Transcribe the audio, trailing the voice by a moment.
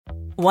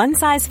One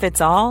size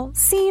fits all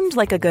seemed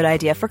like a good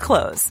idea for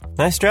clothes.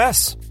 Nice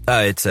dress.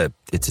 It's a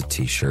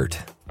t-shirt.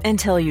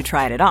 Until you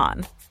tried it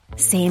on.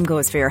 Same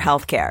goes for your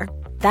healthcare.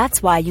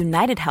 That's why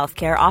United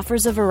Healthcare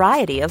offers a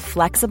variety of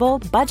flexible,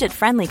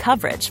 budget-friendly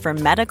coverage for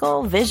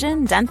medical,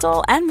 vision,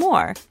 dental, and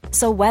more.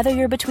 So whether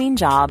you're between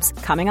jobs,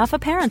 coming off a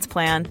parent's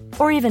plan,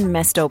 or even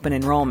missed open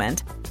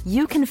enrollment,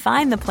 you can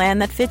find the plan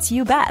that fits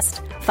you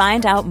best.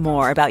 Find out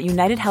more about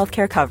United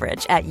Healthcare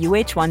coverage at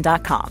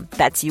uh1.com.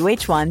 That's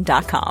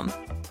uh1.com.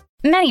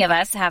 Many of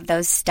us have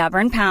those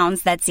stubborn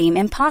pounds that seem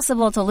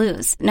impossible to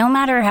lose, no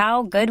matter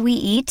how good we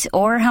eat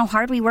or how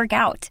hard we work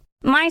out.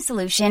 My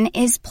solution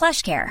is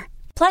PlushCare.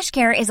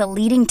 PlushCare is a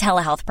leading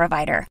telehealth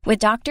provider with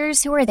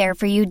doctors who are there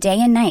for you day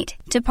and night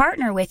to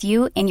partner with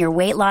you in your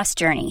weight loss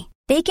journey.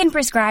 They can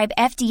prescribe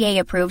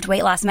FDA-approved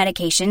weight loss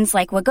medications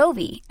like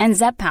Wegovy and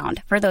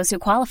Zepbound for those who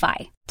qualify.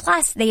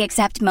 Plus, they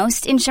accept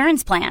most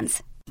insurance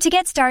plans. To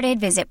get started,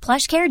 visit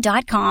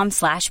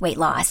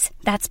plushcare.com/weightloss.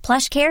 That's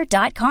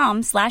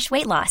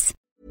plushcare.com/weightloss.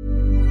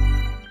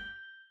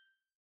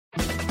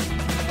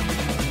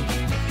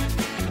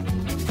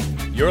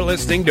 You're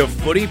listening to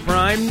Footy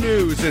Prime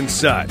News and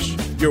Such,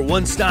 your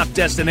one-stop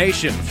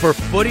destination for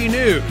footy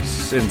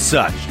news and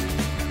such.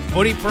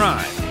 Footy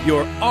Prime,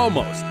 your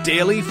almost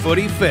daily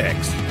footy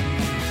fix.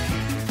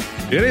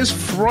 It is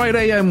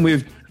Friday and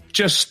we've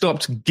just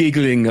stopped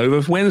giggling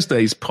over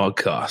Wednesday's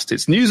podcast.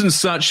 It's News and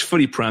Such,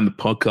 Footy Prime, the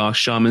podcast.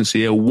 Sharman's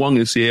here, Wong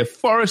is here,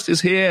 Forrest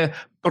is here,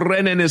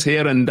 Brennan is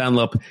here, and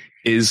Dunlop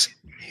is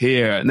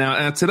here.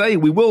 Now, today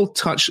we will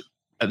touch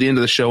at the end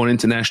of the show on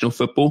international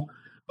football.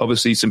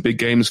 Obviously, some big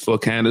games for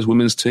Canada's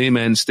women's team,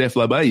 and Steph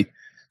Labbe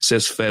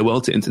says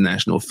farewell to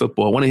international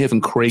football. I want to hear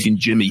from Craig and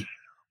Jimmy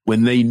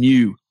when they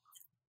knew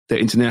their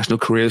international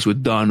careers were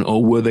done,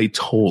 or were they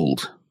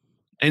told?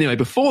 Anyway,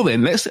 before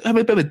then, let's have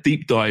a bit of a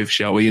deep dive,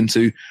 shall we,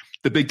 into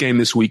the big game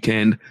this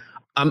weekend.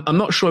 I'm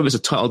not sure if it's a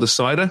title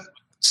decider,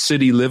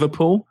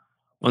 City-Liverpool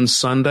on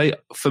Sunday.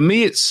 For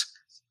me, it's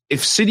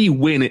if City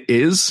win, it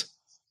is.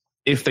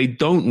 If they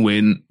don't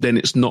win, then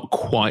it's not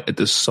quite a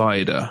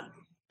decider.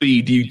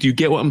 B, do you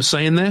get what I'm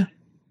saying there?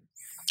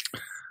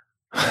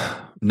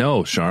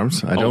 No,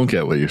 Sharms, I don't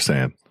get what you're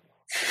saying.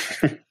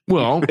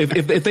 Well,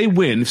 if they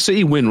win, if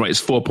City win, right, it's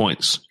 4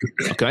 points.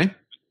 Okay?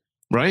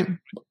 Right?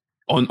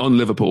 On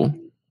Liverpool.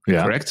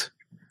 Yeah. Correct?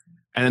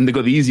 And they've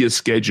got the easiest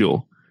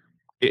schedule.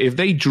 If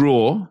they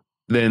draw,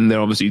 then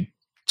they're obviously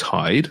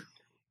tied,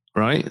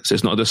 right? So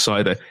it's not a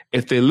decider.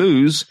 If they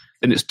lose,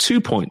 then it's 2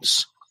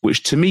 points,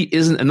 which to me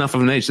isn't enough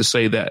of an edge to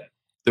say that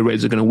the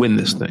Reds are going to win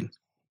this thing.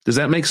 Does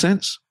that make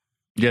sense?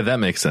 Yeah,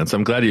 that makes sense.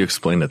 I'm glad you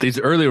explained that. These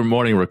earlier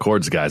morning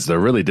records, guys, they're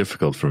really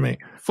difficult for me.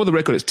 For the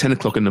record, it's 10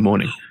 o'clock in the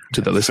morning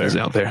to the listeners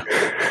out there.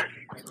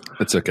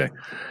 It's okay.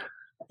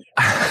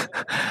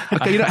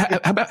 Okay,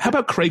 how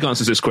about Craig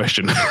answers this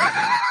question?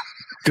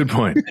 Good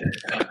point.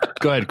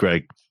 Go ahead,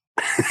 Craig.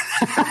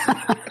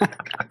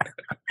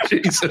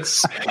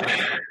 Jesus.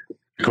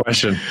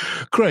 Question.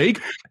 Craig.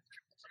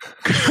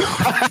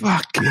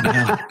 Fucking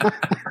hell.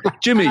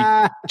 Jimmy,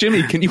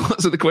 can you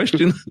answer the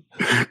question?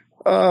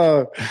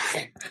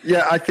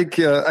 Yeah, I think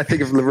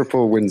if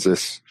Liverpool wins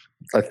this,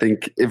 I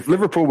think if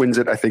Liverpool wins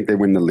it, I think they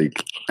win the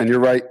league. And you're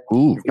right.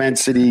 Ooh. If Man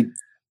City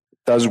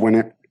does win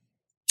it,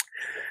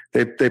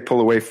 they pull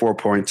away 4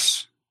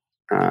 points.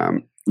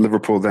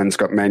 Liverpool then's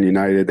got Man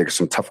United. They got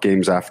some tough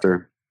games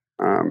after.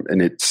 And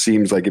it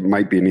seems like it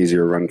might be an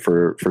easier run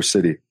for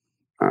City.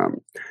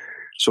 So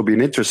it'll be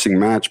an interesting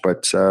match,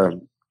 but I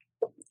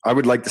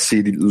would like to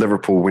see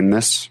Liverpool win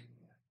this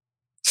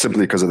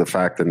simply because of the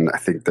fact, and I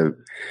think the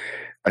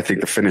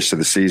finish to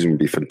the season would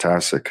be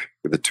fantastic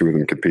with the two of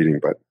them competing,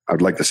 but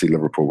I'd like to see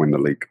Liverpool win the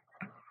league.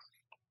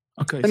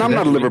 Okay. And I'm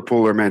not a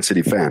Liverpool or Man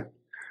City fan.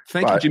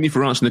 Thank you, Jimmy,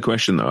 for answering the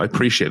question, though. I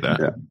appreciate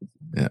that.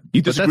 Yeah.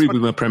 You disagree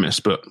with my premise,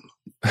 but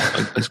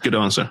it's a good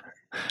answer.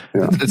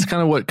 Yeah. It's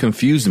kind of what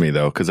confused me,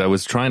 though, because I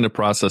was trying to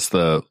process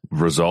the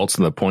results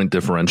and the point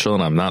differential,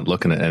 and I'm not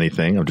looking at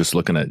anything. I'm just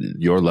looking at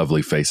your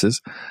lovely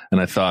faces.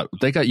 And I thought,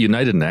 they got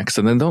United next,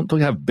 and then don't they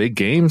have big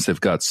games? They've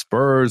got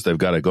Spurs. They've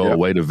got to go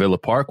away to Villa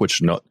Park,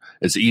 which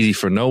is easy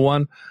for no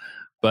one.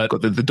 But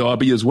got the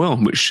derby as well,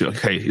 which,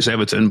 okay, it's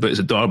Everton, but it's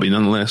a derby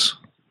nonetheless.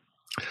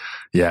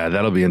 Yeah,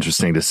 that'll be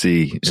interesting to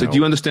see. So do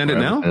you understand it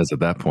now? As at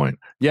that point.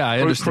 Yeah,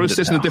 I understand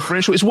processing the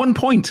differential. It's 1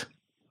 point,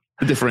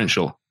 the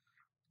differential.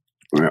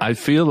 I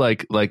feel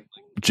like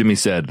Jimmy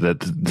said, that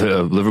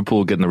the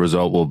Liverpool getting the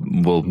result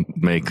will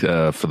make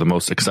for the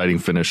most exciting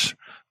finish,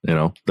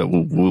 that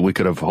we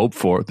could have hoped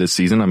for this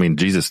season. I mean,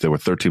 Jesus, they were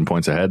 13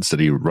 points ahead,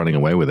 City running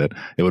away with it.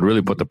 It would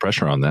really put the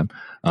pressure on them.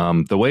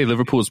 The way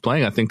Liverpool is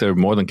playing, I think they're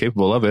more than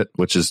capable of it,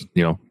 which is,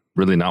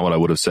 really not what I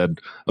would have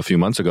said a few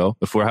months ago.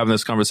 If we're having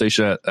this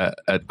conversation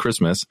at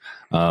Christmas,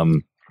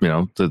 the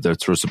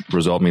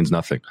result means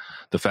nothing.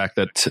 The fact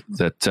that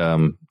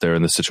they're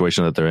in the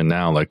situation that they're in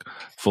now, like,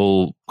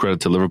 full credit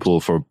to Liverpool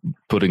for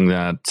putting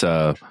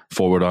that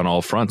forward on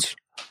all fronts,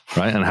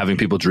 right? And having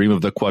people dream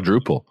of the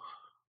quadruple.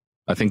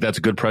 I think that's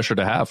good pressure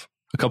to have.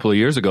 A couple of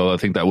years ago, I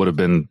think that would have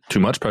been too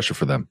much pressure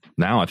for them.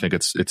 Now I think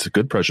it's a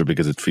good pressure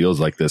because it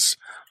feels like this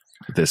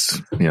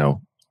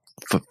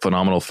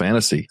phenomenal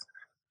fantasy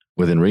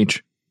within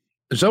reach.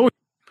 It's always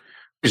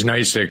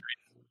nice to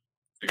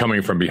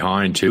coming from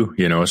behind too,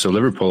 so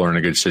Liverpool are in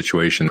a good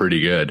situation,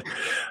 pretty good.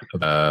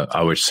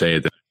 I would say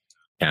that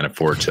they can't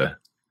afford to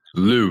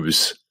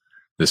lose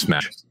this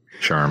match.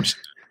 Charms.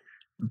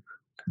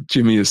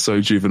 Jimmy is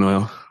so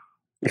juvenile.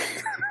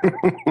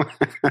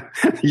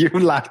 You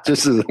laughed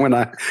just as when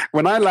I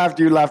laughed,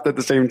 you laughed at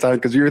the same time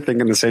because you were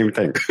thinking the same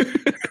thing.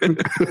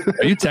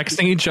 Are you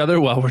texting each other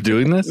while we're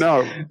doing this?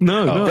 No.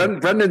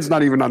 Brendan's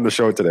not even on the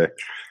show today.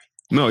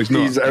 No, he's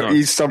not.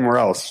 He's somewhere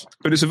else.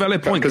 But it's a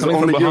valid point. Because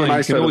only you and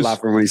I started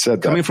laughing when he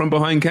said that. Coming from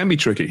behind can be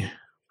tricky.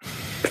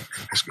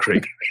 That's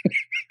great.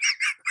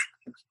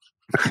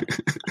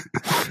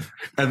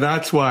 And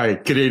that's why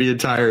Canadian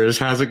Tires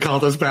hasn't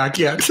called us back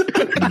yet. We'll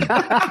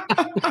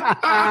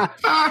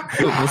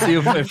see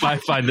if I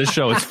find this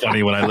show is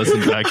funny when I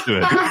listen back to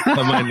it.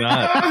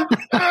 I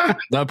might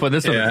not put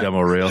this on the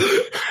demo reel.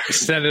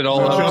 Send it all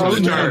up to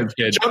the Charms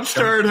kid.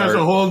 Jumpstart has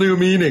a whole new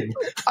meaning.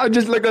 I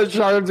just looked at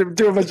Charms and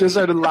two of us just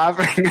started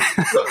laughing.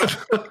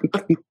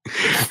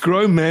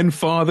 Grown men,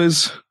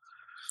 fathers.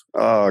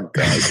 Oh,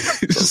 God.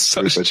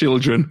 Such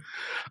children.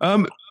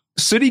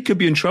 City could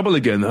be in trouble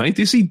again, right?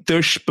 Do you see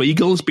Der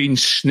Spiegel's been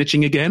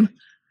snitching again?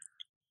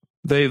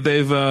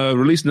 They've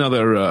released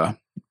another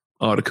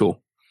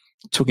article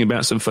talking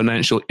about some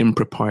financial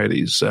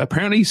improprieties.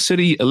 Apparently,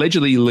 City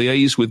allegedly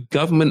liaised with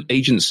government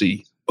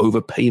agency over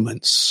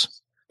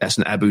payments. That's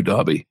in Abu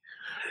Dhabi.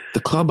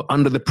 The club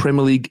under the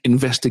Premier League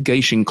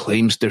investigation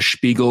claims Der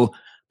Spiegel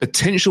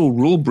potential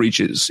rule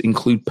breaches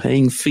include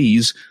paying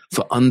fees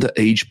for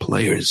underage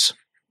players.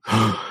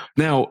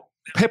 Now,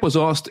 Pep was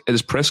asked at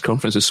his press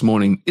conference this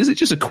morning, is it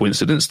just a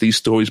coincidence these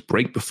stories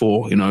break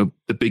before,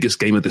 the biggest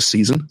game of the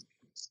season?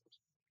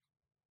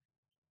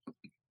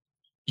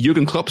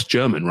 Jurgen Klopp's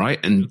German,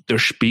 right? And Der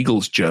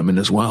Spiegel's German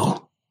as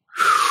well.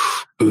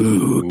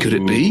 Ooh, could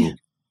it be?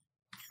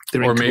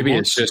 Or maybe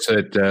it's just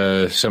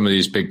that some of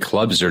these big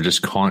clubs are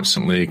just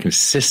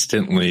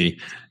consistently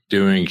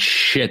doing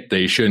shit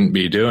they shouldn't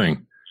be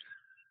doing.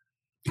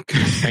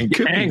 and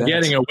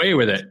getting away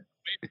with it.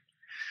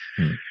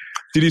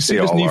 Did you see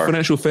this new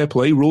financial fair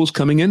play rules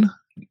coming in?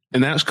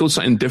 And that's called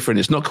something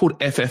different. It's not called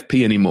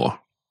FFP anymore.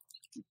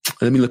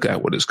 Let me look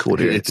at what it's called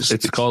here.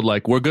 It's called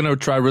we're going to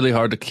try really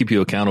hard to keep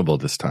you accountable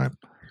this time.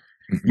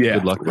 Yeah.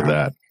 Good luck with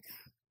that.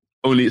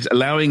 Only it's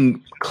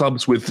allowing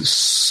clubs with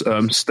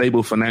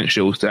stable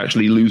financials to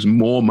actually lose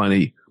more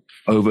money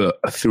over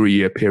a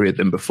 3-year period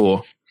than before.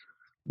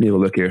 Let me have a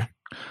look here.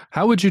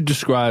 How would you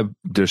describe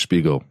Der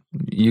Spiegel?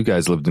 You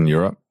guys lived in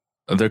Europe.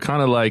 They're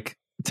kind of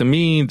to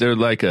me, they're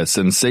like a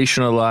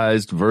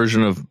sensationalized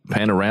version of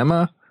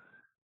Panorama,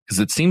 because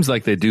it seems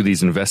like they do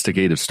these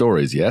investigative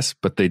stories, yes,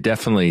 but they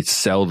definitely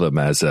sell them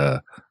as they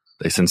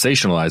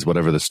sensationalize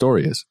whatever the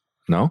story is.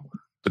 No?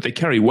 But they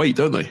carry weight,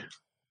 don't they?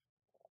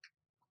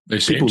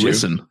 People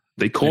listen.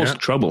 They cause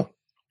trouble.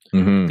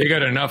 Mm-hmm. They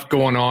got enough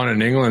going on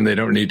in England. They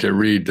don't need to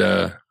read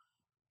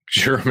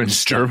German.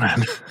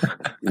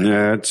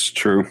 Yeah, it's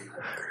true.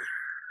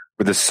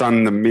 With the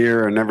Sun, the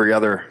Mirror, and every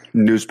other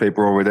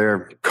newspaper over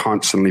there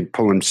constantly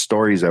pulling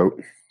stories out.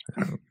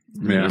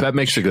 Yeah. That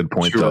makes a good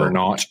point, though, or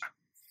not,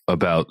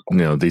 about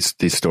these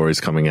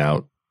stories coming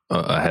out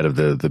ahead of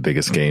the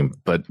biggest game.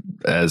 But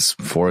as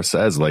Forrest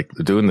says, they're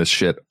doing this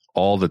shit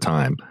all the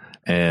time,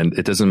 and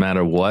it doesn't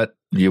matter what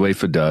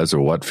UEFA does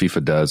or what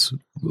FIFA does,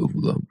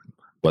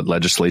 what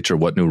legislature,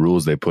 what new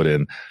rules they put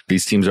in.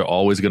 These teams are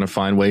always going to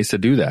find ways to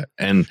do that,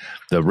 and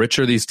the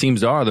richer these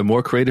teams are, the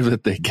more creative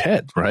that they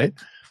get, right?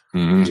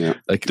 Mm-hmm. Yeah.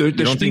 You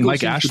don't think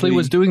Mike Ashley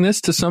was doing this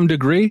to some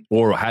degree,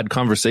 or had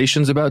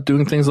conversations about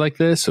doing things like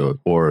this, or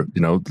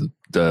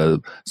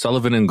the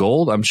Sullivan and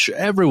Gold? I'm sure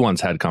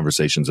everyone's had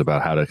conversations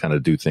about how to kind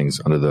of do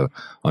things under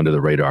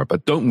the radar.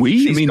 But don't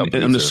we? I mean,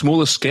 on the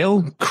smaller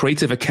scale,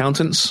 creative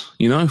accountants,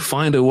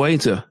 find a way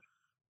to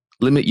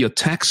limit your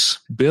tax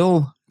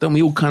bill. Don't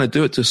we all kind of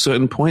do it to a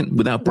certain point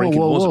without breaking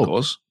laws, of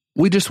course?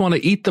 We just want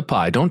to eat the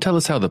pie. Don't tell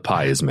us how the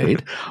pie is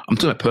made. I'm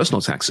talking about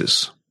personal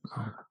taxes.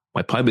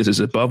 My pie business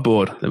is above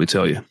board, let me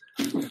tell you.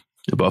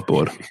 Above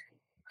board.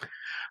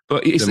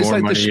 But it's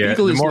like the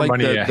Spiegel is like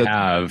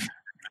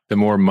the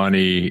more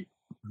money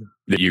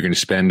that you can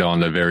spend on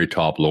the very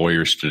top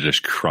lawyers to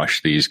just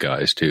crush these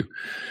guys too.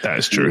 That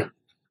is true.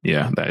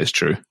 Yeah, that is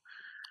true.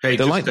 Hey,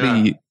 the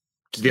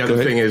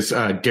other thing is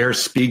Der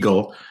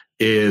Spiegel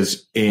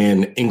is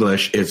in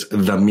English is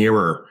the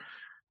Mirror.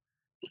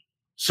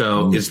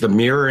 So is the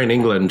Mirror in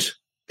England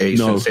a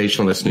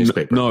sensationalist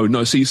newspaper?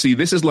 No. See,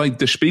 this is like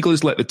the Spiegel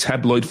is like the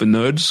tabloid for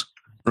nerds,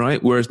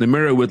 right? Whereas the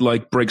Mirror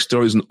would break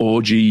stories and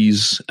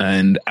orgies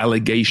and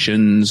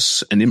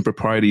allegations and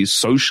improprieties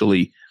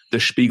socially. The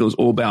Spiegel's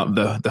all about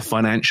the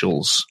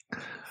financials.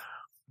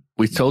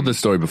 We told this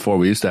story before.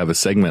 We used to have a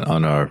segment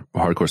on our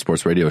Hardcore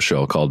Sports Radio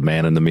show called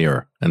Man in the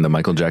Mirror, and the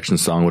Michael Jackson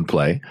song would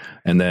play,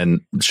 and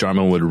then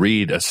Sharman would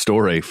read a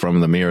story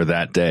from the Mirror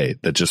that day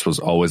that just was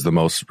always the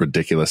most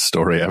ridiculous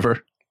story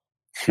ever.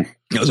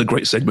 That was a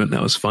great segment.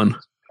 That was fun.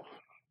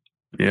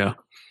 Yeah.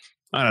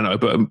 I don't know,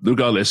 but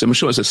regardless, I'm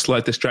sure it's a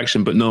slight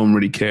distraction, but no one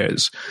really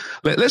cares.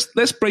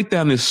 Let's break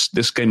down this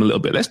game a little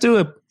bit. Let's do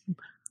a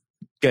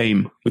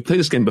game. We played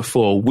this game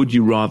before. Would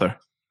you rather?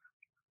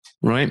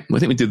 Right? I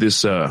think we did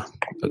this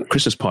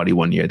Christmas party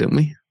one year, didn't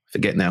we?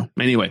 Forget now.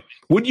 Anyway,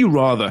 would you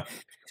rather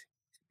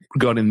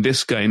regarding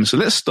this game? So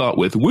let's start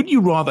with, would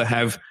you rather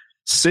have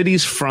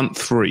City's front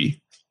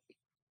three?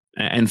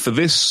 And for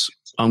this,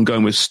 I'm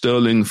going with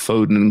Sterling,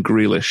 Foden, and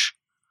Grealish.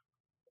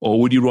 Or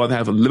would you rather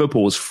have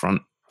Liverpool's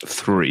front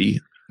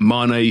three?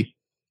 Mane,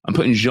 I'm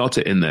putting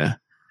Jota in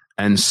there,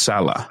 and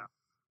Salah.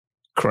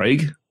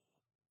 Craig,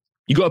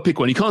 you got to pick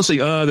one. You can't say,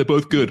 they're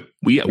both good.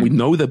 We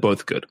know they're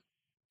both good.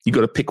 You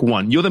got to pick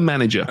one. You're the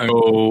manager.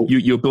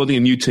 You're building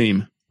a new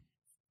team.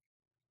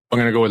 I'm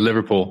going to go with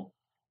Liverpool.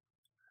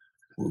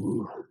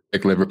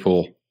 Pick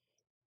Liverpool.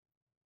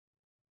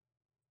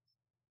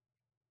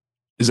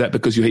 Is that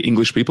because you hate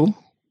English people?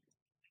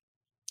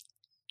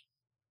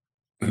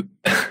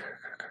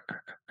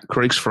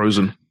 Craig's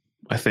frozen,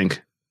 I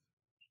think.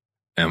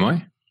 Am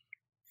I?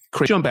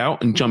 Craig, jump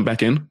out and jump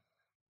back in.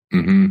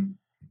 Mm-hmm.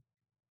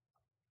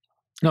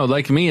 No,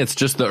 like me, it's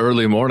just the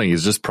early morning.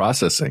 He's just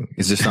processing.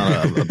 He's just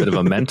on a bit of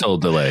a mental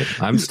delay.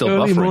 I'm still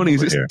early buffering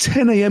mornings. It's here.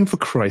 10 a.m. for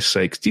Christ's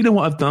sakes. Do you know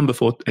what I've done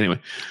before? Anyway,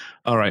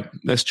 all right,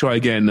 let's try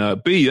again.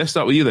 B, let's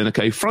start with you then.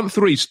 Okay, front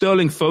three: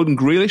 Sterling, Foden,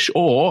 Grealish,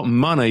 or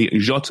Mane,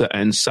 Jota,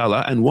 and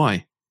Salah, and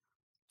why?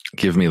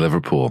 Give me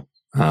Liverpool.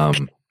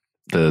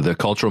 The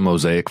cultural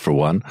mosaic for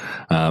one.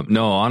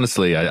 No,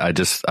 honestly, I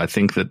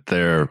think that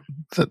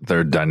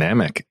they're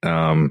dynamic,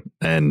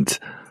 and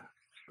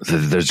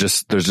there's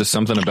just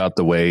something about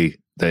the way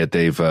that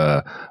they've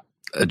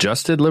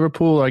adjusted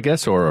Liverpool, I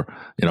guess, or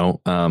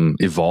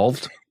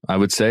evolved, I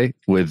would say,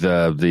 with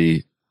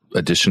the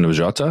addition of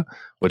Jota,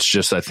 which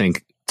just, I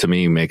think, to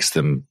me, makes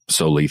them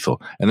so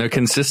lethal. And they're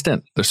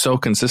consistent. They're so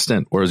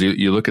consistent. Whereas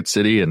you look at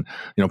City, and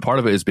part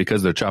of it is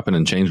because they're chopping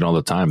and changing all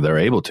the time. They're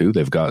able to.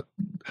 They've got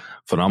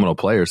phenomenal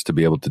players to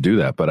be able to do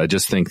that. But I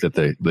just think that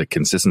the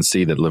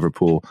consistency that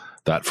Liverpool,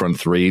 that front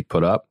three,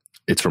 put up,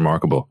 it's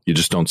remarkable. You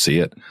just don't see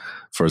it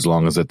for as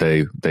long as that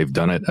they've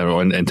done it,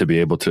 and to be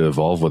able to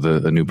evolve with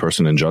a new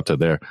person in Jota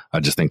there. I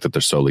just think that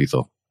they're so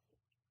lethal.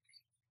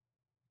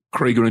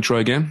 Craig, you want to try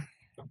again?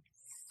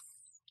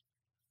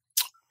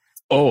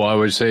 Oh, I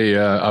would say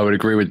I would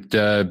agree with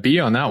B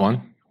on that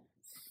one.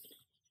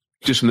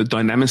 Just from the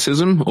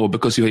dynamicism, or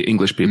because you hate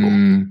English people?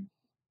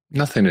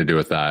 Nothing to do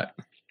with that.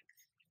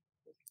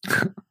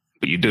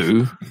 But you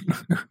do.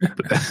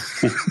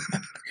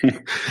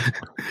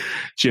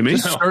 Jimmy?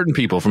 Certain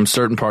people from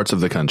certain parts of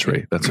the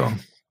country. That's all.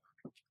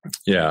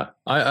 Yeah.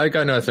 I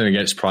got nothing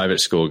against private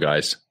school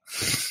guys.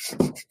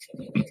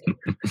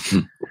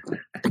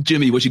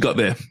 Jimmy, what you got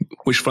there?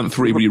 Which front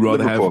three would you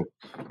rather Liverpool.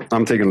 have?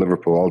 I'm taking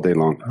Liverpool all day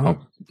long. Oh.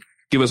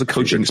 Give us a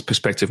coaching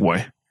perspective.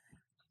 Why?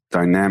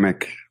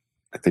 Dynamic.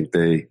 I think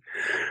they've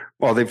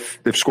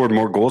scored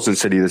more goals than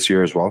City this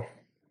year as well.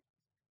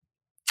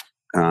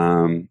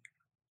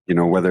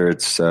 Whether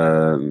it's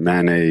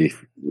Mane,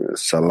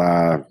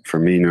 Salah,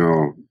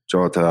 Firmino,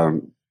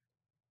 Jota,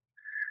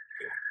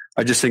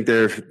 I just think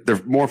they're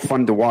more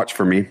fun to watch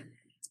for me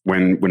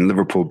when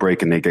Liverpool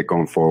break and they get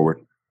going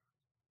forward.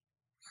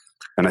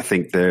 And I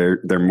think they're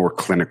more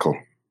clinical.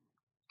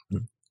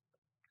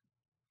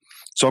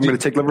 So I'm going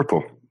to take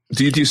Liverpool.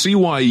 Do you see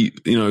why,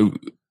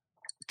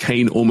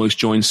 Kane almost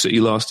joined City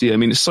last year? I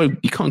mean,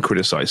 you can't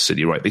criticize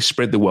City, right? They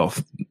spread the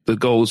wealth. The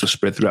goals are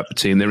spread throughout the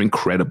team. They're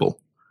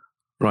incredible,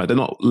 right? They're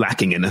not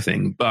lacking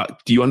anything.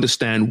 But do you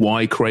understand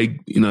why,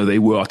 Craig, they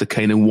were after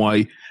Kane, and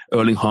why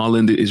Erling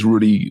Haaland is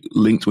really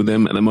linked with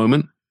them at the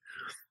moment?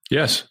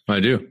 Yes,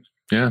 I do.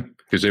 Yeah,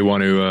 because they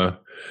want to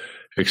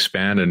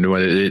expand, and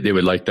they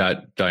would like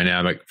that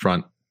dynamic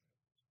front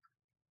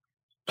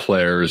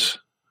players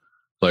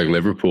like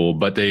Liverpool,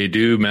 but they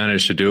do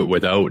manage to do it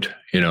without,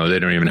 they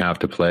don't even have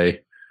to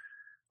play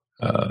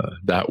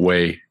that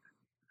way,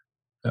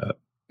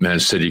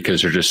 Man City,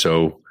 because they're just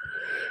so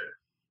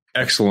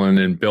excellent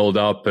and build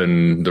up,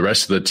 and the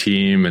rest of the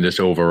team, and just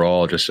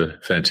overall just a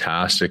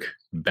fantastic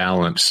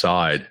balanced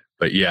side.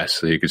 But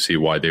yes, you can see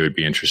why they would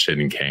be interested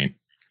in Kane.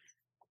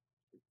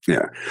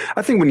 Yeah.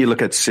 I think when you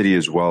look at City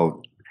as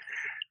well,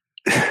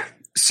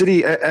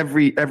 City,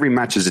 every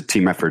match is a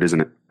team effort, isn't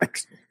it?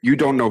 Like, you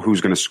don't know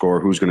who's going to score,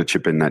 who's going to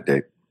chip in that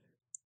day.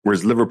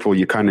 Whereas Liverpool,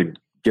 you kind of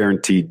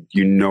guaranteed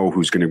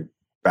who's going to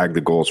bag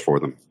the goals for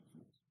them.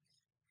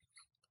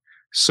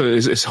 So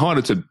it's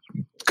harder to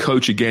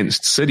coach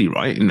against City,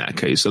 right? In that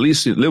case, at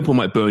least Liverpool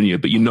might burn you,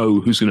 but you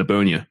know who's going to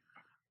burn you.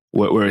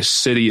 Whereas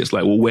City, it's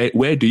like, well,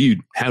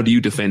 how do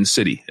you defend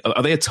City?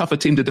 Are they a tougher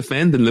team to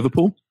defend than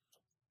Liverpool?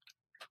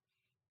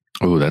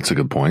 Oh, that's a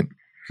good point.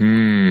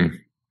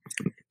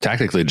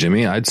 Tactically,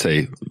 Jimmy, I'd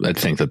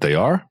think that they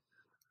are.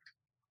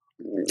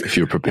 If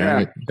you're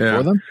preparing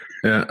for them,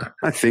 yeah,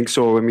 I think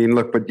so. I mean,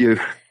 look, but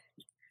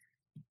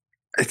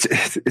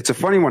it's a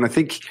funny one. I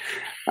think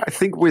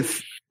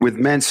with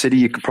Man City,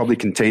 you could probably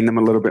contain them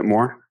a little bit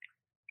more,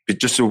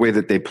 just the way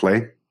that they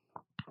play,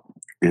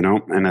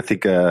 And I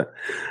think a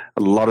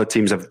lot of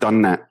teams have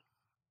done that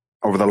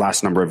over the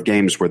last number of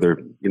games where they're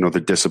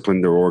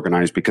disciplined, they're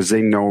organized, because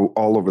they know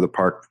all over the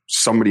park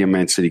somebody in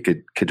Man City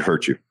could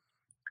hurt you.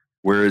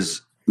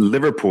 Whereas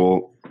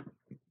Liverpool,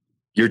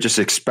 you're just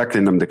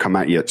expecting them to come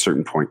at you at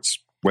certain points,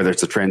 whether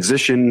it's a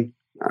transition,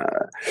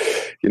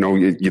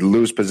 you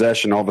lose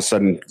possession, all of a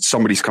sudden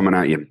somebody's coming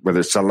at you, whether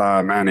it's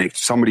Salah, Mane,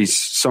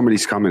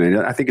 somebody's coming. And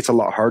I think it's a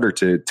lot harder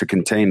to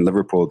contain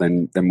Liverpool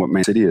than what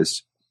Man City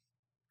is.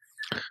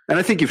 And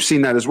I think you've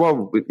seen that as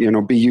well.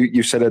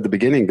 You said at the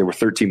beginning they were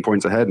 13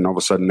 points ahead, and all of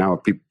a sudden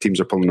now teams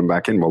are pulling them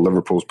back in. Well,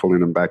 Liverpool's pulling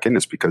them back in.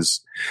 It's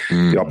because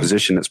the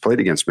opposition that's played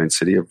against Man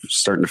City are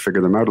starting to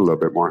figure them out a little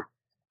bit more.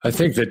 I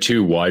think the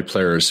two wide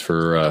players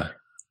for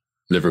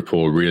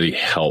Liverpool really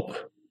help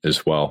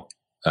as well.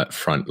 That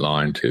front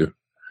line too.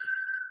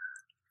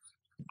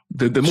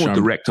 They're more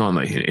direct, aren't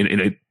they? In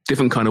a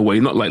different kind of way,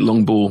 not like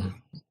long ball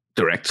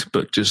direct,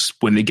 but just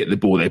when they get the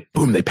ball,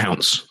 they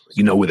pounce.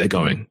 You know where they're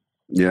going.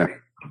 Yeah.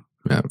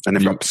 Yeah, and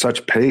they've got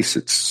such pace.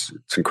 It's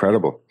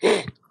incredible.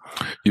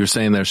 You're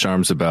saying there,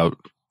 Sharms, about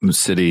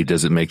City.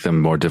 Does it make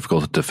them more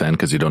difficult to defend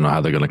because you don't know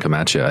how they're going to come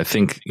at you? I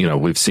think,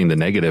 we've seen the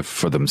negative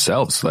for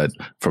themselves. Like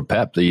for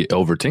Pep, the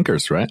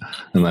overtinkers, right?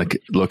 And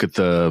look at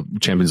the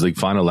Champions League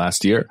final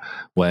last year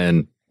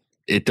when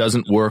it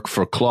doesn't work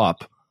for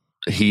Klopp.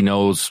 He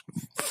knows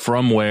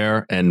from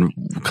where and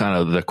kind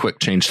of the quick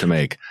change to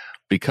make,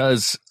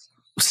 because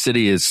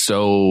City is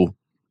so.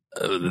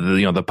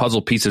 The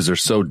puzzle pieces are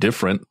so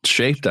different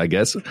shaped, I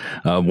guess.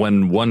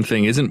 When one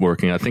thing isn't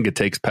working, I think it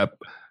takes Pep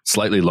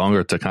slightly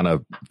longer to kind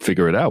of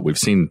figure it out. We've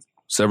seen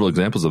several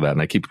examples of that,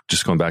 and I keep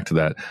just going back to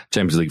that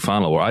Champions League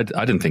final where I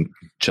didn't think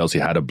Chelsea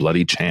had a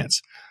bloody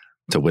chance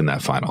to win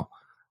that final,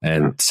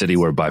 and City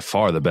were by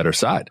far the better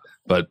side,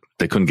 but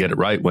they couldn't get it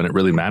right when it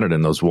really mattered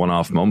in those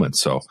one-off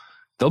moments. So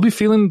they'll be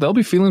feeling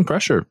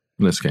pressure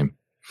in this game.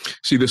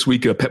 See, this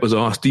week Pep was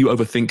asked, "Do you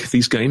overthink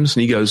these games?"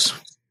 And he goes,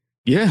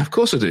 "Yeah, of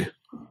course I do.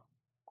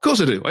 Of course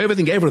I do. I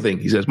overthink everything."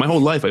 He says, "My whole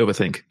life I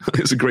overthink."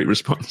 It's a great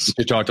response.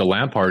 You talk to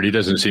Lampard, he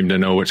doesn't seem to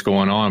know what's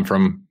going on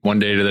from one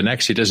day to the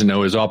next. He doesn't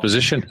know his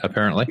opposition,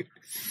 apparently.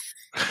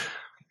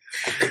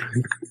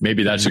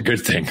 Maybe that's a good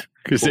thing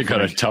because they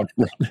got a tough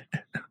run.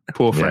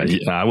 Poor Frank.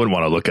 Yeah, I wouldn't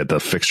want to look at the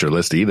fixture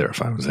list either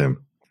if I was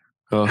him.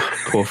 Oh,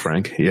 poor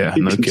Frank. Yeah,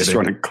 no kidding. Just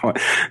want to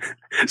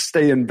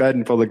stay in bed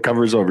and pull the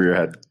covers over your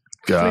head.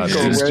 God,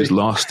 he's just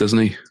lost, doesn't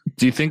he? What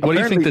do you think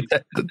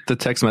the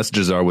text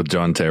messages are with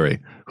John Terry,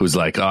 who's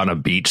like on a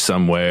beach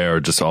somewhere, or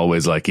just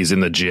always like he's in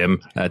the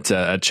gym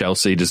at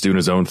Chelsea, just doing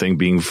his own thing,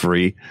 being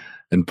free,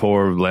 and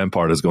poor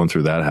Lampard is going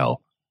through that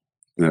hell.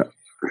 Yeah,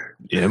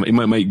 it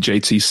might make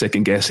JT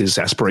second guess his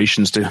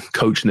aspirations to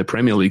coach in the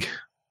Premier League.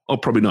 Oh,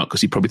 probably not,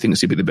 because he probably thinks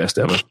he'd be the best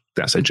ever.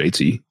 That's how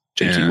JT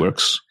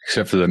works.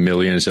 Except for the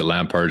millions that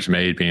Lampard's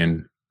made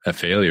being a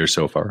failure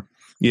so far.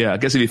 Yeah, I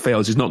guess if he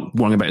fails, he's not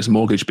worrying about his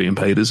mortgage being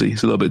paid, is he?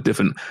 It's a little bit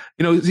different.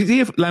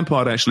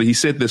 Lampard, actually, he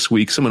said this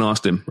week, someone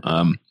asked him,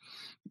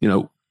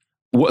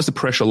 what's the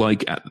pressure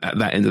like at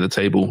that end of the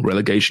table,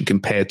 relegation,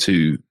 compared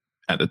to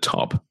at the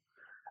top?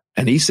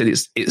 And he said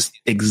it's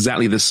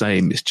exactly the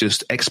same. It's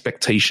just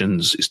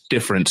expectations. It's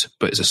different,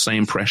 but it's the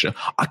same pressure.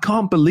 I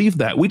can't believe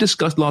that. We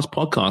discussed last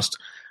podcast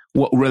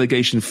what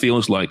relegation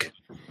feels like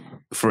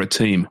for a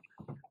team.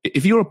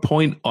 If you're a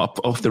point up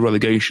off the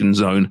relegation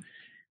zone,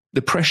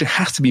 the pressure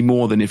has to be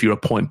more than if you're a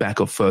point back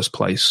of first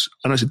place.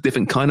 I know it's a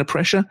different kind of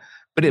pressure,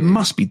 but it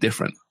must be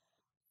different.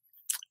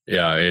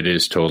 Yeah, it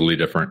is totally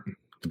different.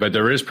 But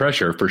there is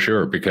pressure for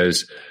sure,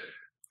 because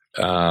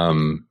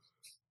even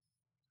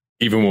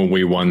when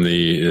we won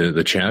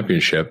the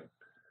championship,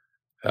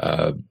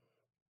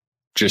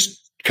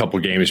 just a couple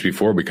games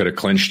before, we could have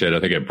clinched it, I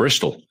think, at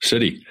Bristol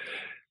City.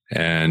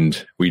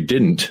 And we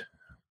didn't.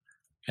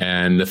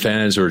 And the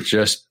fans were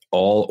just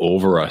all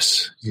over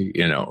us,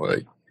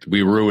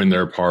 we ruined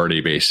their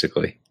party,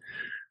 basically,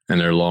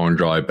 and their long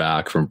drive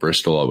back from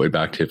Bristol all the way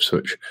back to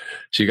Ipswich.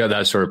 So you got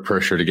that sort of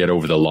pressure to get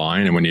over the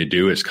line. And when you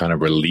do, it's kind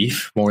of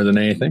relief more than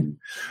anything.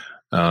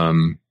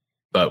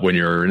 But when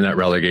you're in that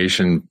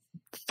relegation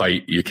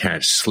fight, you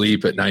can't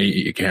sleep at night.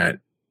 You can't.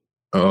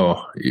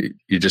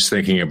 You're just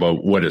thinking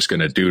about what it's going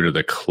to do to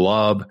the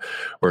club.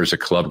 Where's the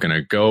club going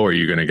to go? Are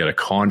you going to get a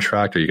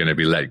contract? Are you going to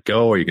be let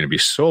go? Are you going to be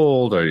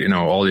sold? Or,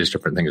 all these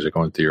different things are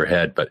going through your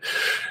head. But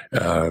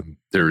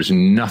there is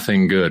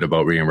nothing good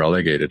about being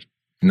relegated.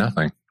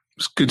 Nothing.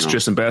 It's good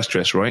stress and bad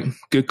stress, right?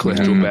 Good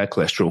cholesterol, bad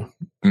cholesterol.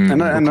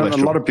 And a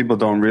lot of people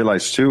don't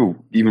realize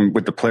too, even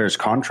with the players'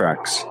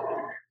 contracts,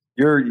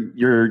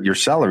 your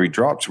salary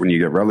drops when you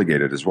get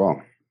relegated as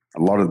well. A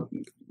lot of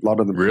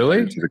them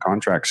really to the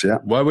contracts. Yeah.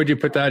 Why would you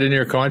put that in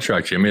your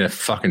contract, Jimmy? That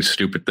fucking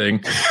stupid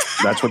thing.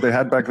 That's what they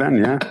had back then.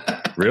 Yeah.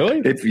 Really?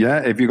 If you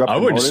got promoted, I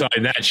wouldn't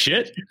sign that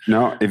shit.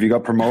 No, if you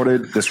got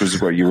promoted, this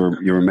was what you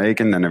were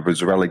making. Then if it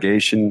was a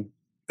relegation,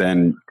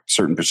 then a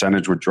certain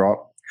percentage would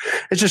drop.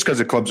 It's just because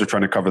the clubs are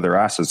trying to cover their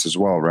assets as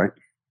well, right?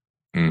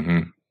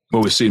 Mm-hmm.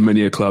 Well, we've seen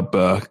many a club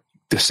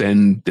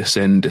descend,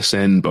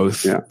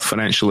 both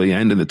financially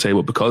and in the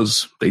table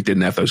because they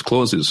didn't have those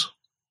clauses.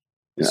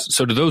 Yeah.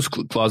 So do those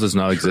clauses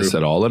not exist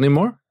at all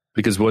anymore?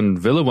 Because when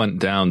Villa went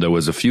down, there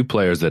was a few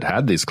players that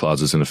had these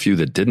clauses and a few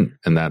that didn't,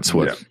 and that's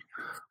what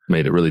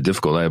made it really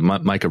difficult.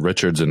 Micah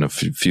Richards and a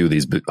few of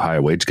these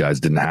higher wage guys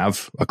didn't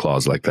have a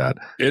clause like that.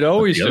 It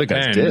always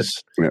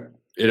depends.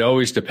 It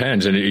always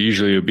depends, and it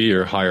usually will be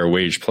your higher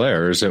wage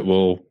players that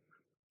will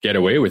get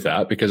away with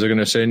that because they're going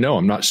to say, no,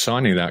 I'm not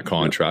signing that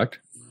contract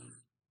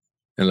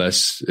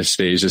unless it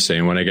stays the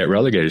same when I get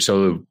relegated.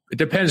 So it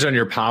depends on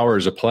your power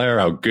as a player,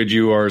 how good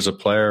you are as a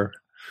player,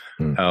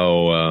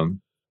 how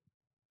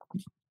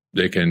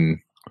they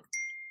can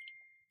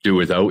do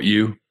without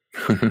you.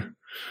 To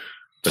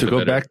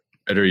go back,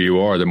 better you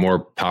are, the more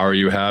power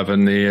you have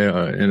in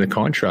the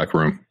contract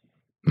room.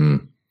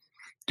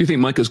 Do you think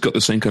Micah's got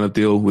the same kind of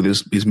deal with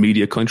his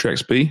media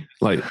contracts?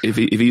 Like if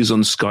he's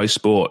on Sky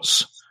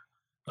Sports,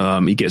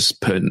 he gets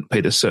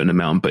paid a certain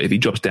amount, but if he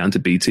drops down to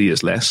BT,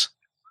 it's less.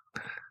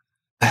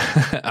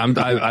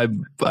 I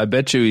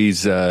bet you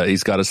he's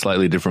got a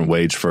slightly different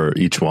wage for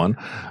each one,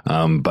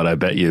 but I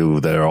bet you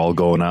they're all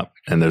going up,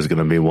 and there's going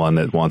to be one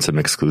that wants him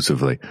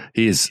exclusively.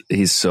 He's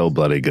so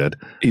bloody good.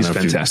 He's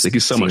fantastic.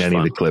 He's so much fun. Any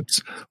of the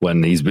clips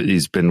when he's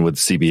been with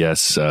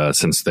CBS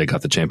since they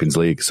got the Champions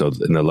League. So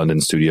in the London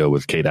studio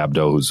with Kate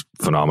Abdo, who's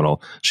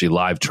phenomenal. She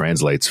live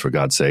translates, for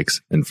God's sakes,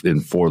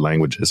 in 4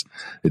 languages.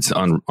 It's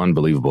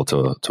unbelievable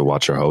to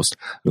watch her host.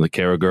 And the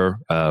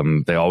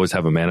Carragher, they always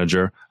have a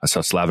manager. I saw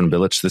Slaven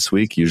Bilic this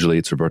week. Usually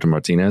it's Roberto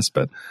Martinez,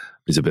 but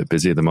he's a bit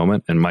busy at the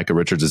moment. And Micah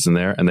Richards is in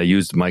there. And they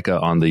used Micah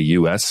on the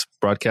U.S.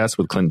 broadcast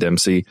with Clint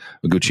Dempsey,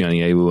 Oguchi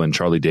Onyewu, and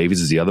Charlie Davies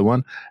is the other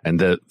one.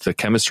 And the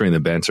chemistry and the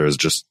banter is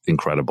just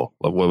incredible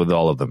with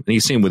all of them. And you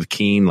see him with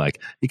Keane,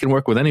 like he can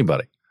work with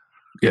anybody.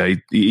 Yeah,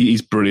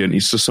 he's brilliant.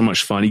 He's just so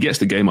much fun. He gets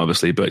the game,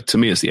 obviously, but to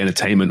me, it's the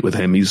entertainment with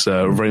him. He's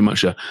very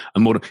much a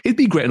modern. He'd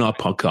be great in our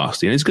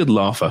podcast. He's a good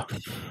laugher.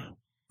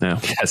 Yeah.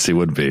 Yes, he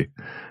would be.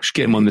 Should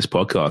get him on this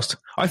podcast.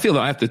 I feel that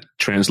I have to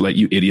translate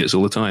you idiots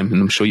all the time,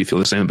 and I'm sure you feel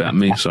the same about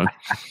me. So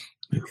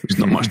it's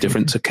not much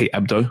different to Kate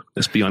Abdo,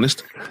 let's be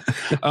honest.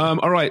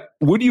 All right.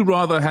 Would you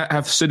rather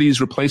have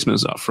City's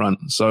replacements up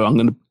front? So I'm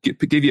going to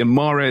give you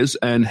Mahrez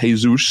and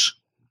Jesus,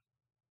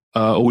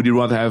 or would you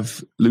rather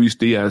have Luis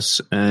Diaz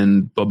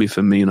and Bobby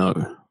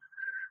Firmino?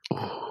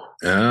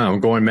 Yeah, I'm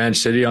going Man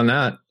City on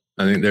that.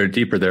 I think they're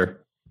deeper there,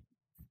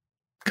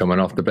 coming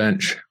off the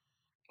bench.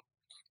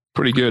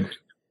 Pretty good.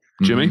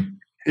 Jimmy?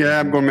 Yeah,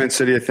 I'm going Man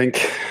City, I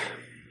think.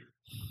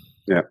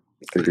 Yeah,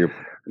 I think they have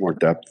more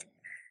depth.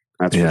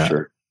 That's for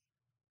sure.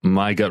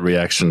 My gut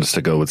reaction is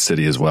to go with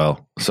City as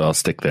well, so I'll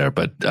stick there.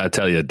 But I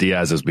tell you,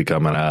 Diaz is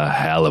becoming a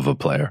hell of a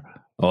player.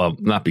 Well,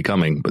 not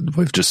becoming, but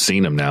we've just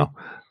seen him now.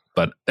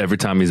 But every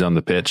time he's on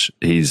the pitch,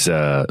 he's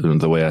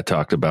the way I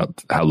talked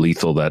about how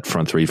lethal that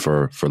front three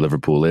for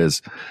Liverpool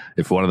is.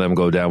 If one of them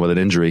go down with an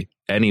injury,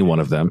 any one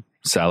of them,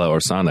 Salah or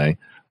Sané,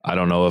 I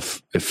don't know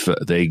if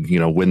they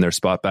win their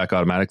spot back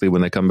automatically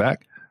when they come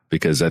back,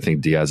 because I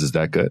think Diaz is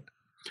that good.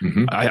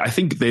 Mm-hmm. I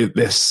think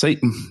they're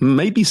saving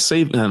money.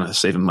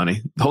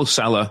 The whole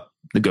Salah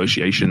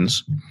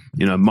negotiations,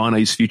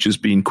 Mane's future's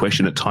been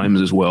questioned at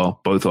times as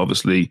well. Both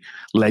obviously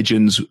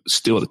legends,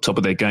 still at the top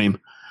of their game.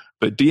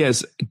 But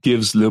Diaz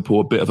gives Liverpool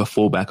a bit of a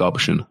fallback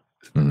option.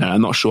 Mm-hmm. And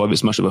I'm not sure if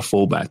it's much of a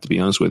fallback, to be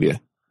honest with you.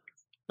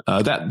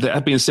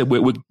 That being said,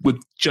 we're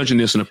judging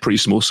this in a pretty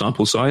small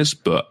sample size,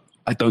 but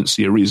I don't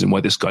see a reason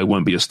why this guy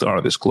won't be a star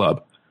of this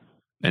club.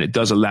 And it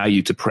does allow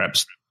you to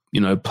perhaps,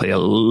 play a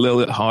little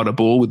bit harder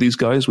ball with these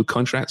guys with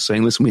contracts,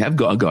 saying, listen, we have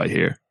got a guy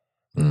here.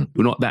 We're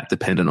not that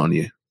dependent on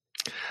you.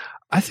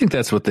 I think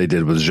that's what they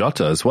did with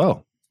Jota as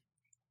well.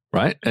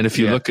 Right? And if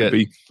you look at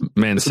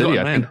Man City,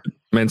 I think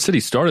Man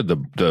City started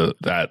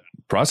that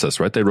process,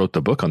 right? They wrote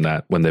the book on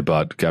that when they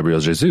bought Gabriel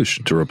Jesus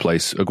to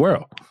replace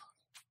Aguero.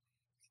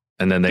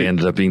 And then they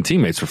ended up being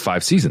teammates for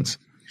 5 seasons.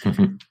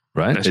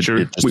 Right? That's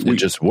true. It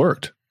just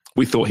worked.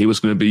 We thought he was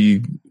going to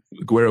be,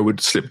 Aguero would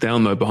slip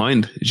down though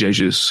behind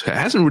Jesus. It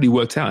hasn't really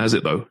worked out, has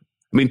it though?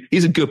 I mean,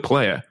 he's a good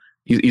player.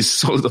 He's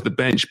solid off the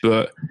bench,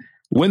 but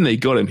when they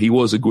got him, he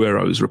was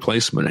Aguero's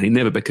replacement and he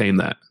never became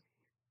that.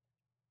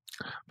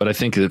 But I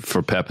think that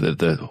for Pep, that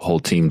the whole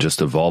team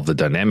just evolved, the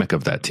dynamic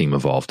of that team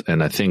evolved.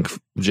 And I think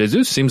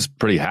Jesus seems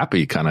pretty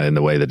happy kind of in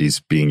the way that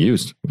he's being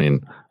used. I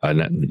mean, I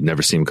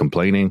never see him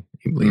complaining.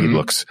 He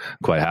looks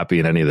quite happy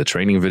in any of the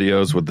training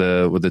videos with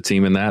the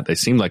team in that. They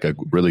seem like a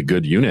really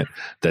good unit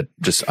that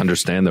just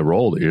understand the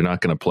role. You're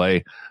not going to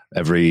play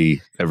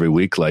every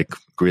week like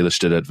Grealish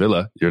did at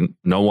Villa.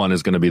 No one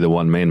is going to be the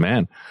one main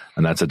man.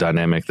 And that's a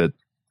dynamic that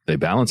they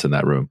balance in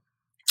that room.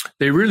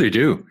 They really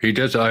do. He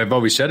does. I've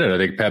always said it. I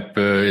think Pep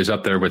is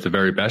up there with the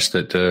very best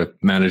that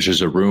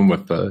manages a room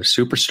with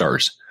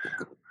superstars.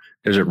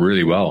 Does it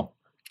really well.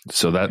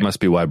 So that must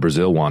be why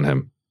Brazil want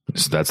him.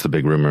 So that's the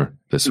big rumor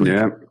this week.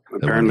 Yeah.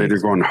 Apparently they're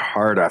going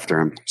hard after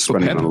him,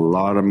 spending a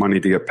lot of money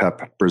to get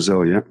Pep.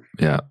 Brazil, yeah.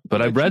 Yeah.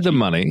 But I read the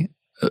money.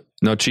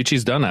 No,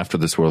 Chichi's done after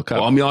this World Cup.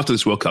 Oh, I mean, after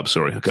this World Cup,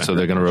 sorry. Okay. So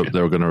they're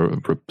going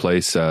to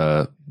replace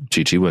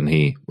Chichi when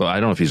I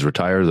don't know if he's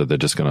retired or they're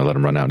just going to let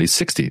him run out. He's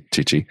 60,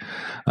 Chichi.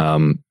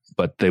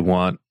 But they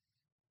want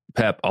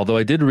Pep, although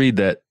I did read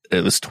that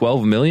it was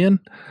 12 million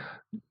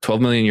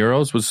 12 million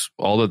euros was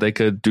all that they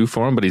could do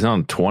for him, but he's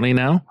on 20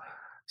 now.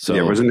 So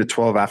yeah, wasn't it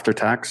 12 after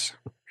tax?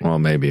 Well,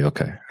 maybe.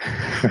 Okay.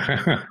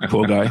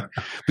 Poor guy.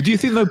 But do you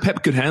think, though,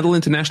 Pep could handle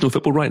international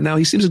football right now?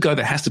 He seems a guy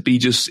that has to be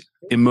just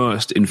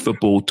immersed in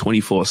football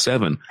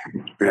 24/7.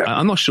 Yeah.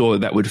 I'm not sure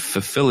that would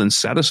fulfill and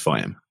satisfy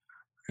him.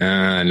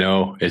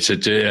 No, that's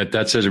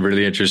a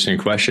really interesting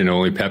question.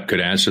 Only Pep could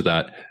answer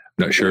that.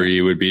 I'm not sure he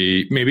would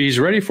be. Maybe he's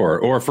ready for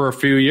it, or for a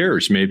few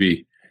years.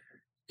 Maybe,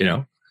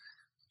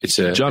 it's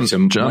a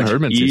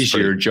much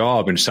easier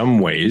job in some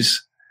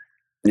ways.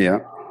 Yeah.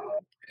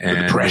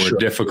 And more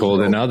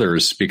difficult in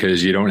others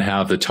because you don't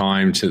have the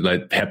time to,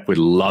 like, Pep would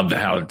love to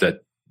have that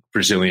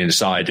Brazilian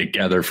side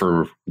together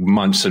for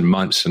months and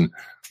months and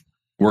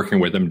working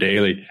with them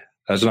daily.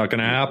 That's not going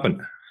to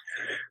happen.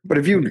 But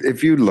if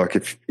you look,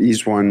 if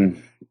he's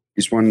won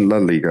La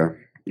Liga,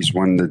 he's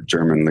won the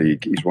German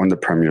league, he's won the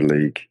Premier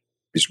League,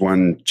 he's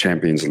won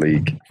Champions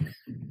League.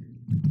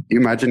 You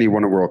imagine he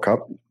won a World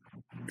Cup,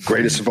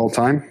 greatest of all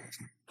time?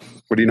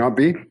 Would he not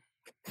be?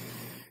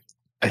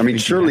 I mean,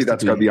 surely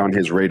that's got to be on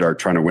his radar,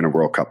 trying to win a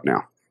World Cup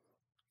now.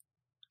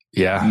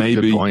 Yeah,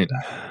 maybe. Good point.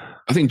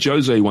 I think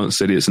Jose once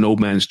said it's an old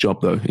man's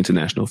job, though,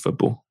 international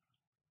football.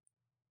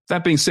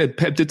 That being said,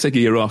 Pep did take a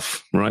year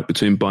off, right,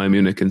 between Bayern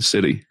Munich and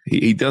City.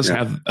 He does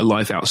have a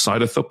life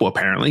outside of football,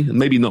 apparently.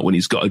 Maybe not when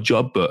he's got a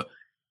job, but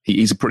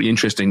he's a pretty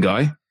interesting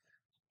guy.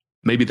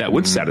 Maybe that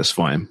would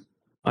satisfy him.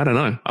 I don't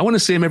know. I want to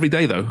see him every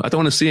day, though. I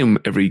don't want to see him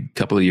every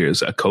couple of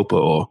years at a Copa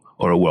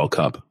or a World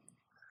Cup.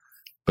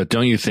 But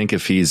don't you think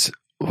if he's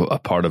a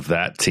part of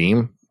that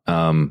team,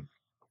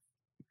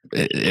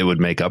 it would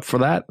make up for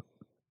that?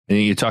 And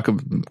you talk.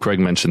 Craig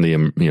mentioned the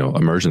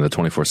immersion, the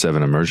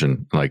 24/7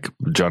 immersion. Like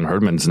John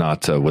Herdman's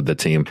not with the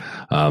team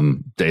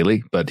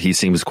daily, but he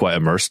seems quite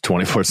immersed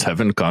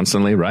 24/7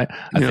 constantly, right?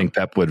 I think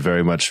Pep would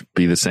very much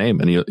be the same.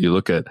 And you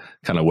look at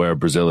kind of where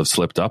Brazil have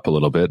slipped up a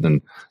little bit,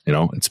 and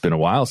it's been a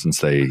while since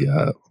they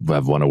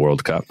have won a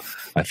World Cup.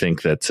 I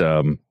think that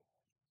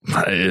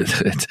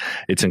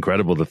it's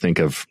incredible to think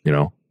of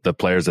the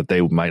players that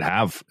they might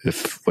have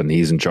when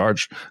he's in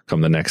charge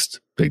come the next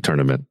big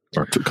tournament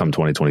or come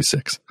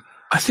 2026.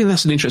 I think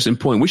that's an interesting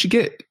point. We should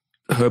get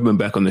Herdman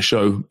back on the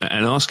show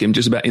and ask him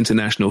just about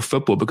international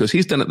football, because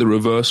he's done it the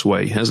reverse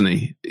way, hasn't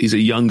he? He's a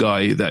young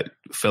guy that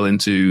fell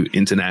into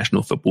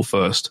international football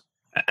first,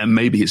 and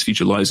maybe his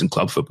future lies in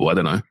club football. I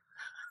don't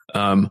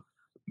know.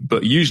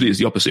 But usually it's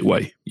the opposite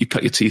way. You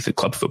cut your teeth at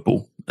club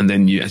football, and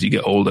then as you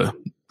get older,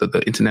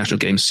 the international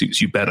game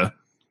suits you better.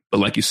 But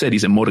like you said,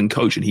 he's a modern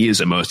coach and he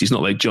is immersed. He's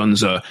not like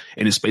John's in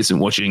his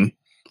basement watching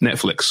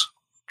Netflix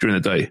during the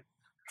day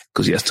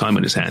because he has time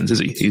on his hands, is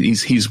he?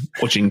 He's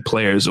watching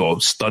players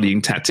or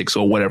studying tactics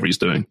or whatever he's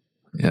doing.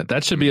 Yeah,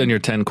 that should be on your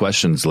 10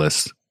 questions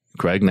list,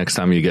 Craig. Next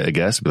time you get a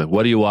guest, be like,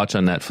 what do you watch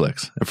on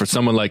Netflix? And for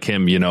someone like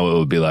him, it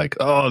would be like,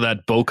 oh,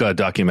 that Boca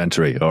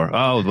documentary, or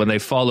oh, when they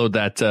followed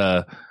that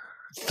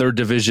third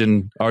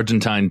division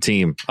Argentine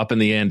team up in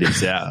the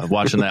Andes. Yeah,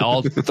 watching that,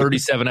 all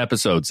 37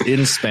 episodes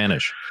in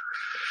Spanish.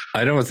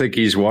 I don't think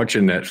he's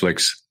watching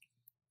Netflix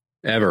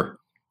ever.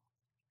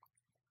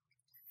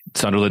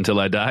 Sunderland Till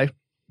I Die?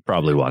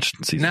 Probably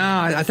watched season.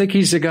 No, I think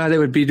he's the guy that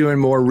would be doing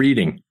more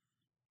reading.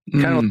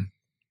 Kind of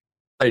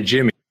like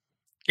Jimmy,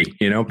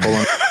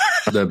 pulling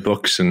the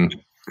books and...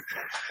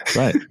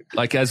 Right.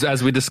 Like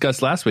as we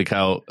discussed last week,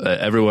 how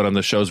everyone on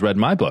the show's read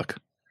my book.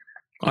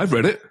 I've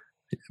read it.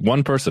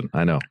 One person,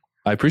 I know.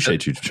 I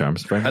appreciate you,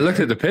 Charms. I looked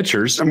at the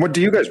pictures. And what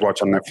do you guys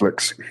watch on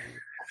Netflix?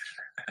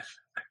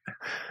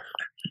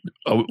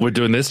 Oh, we're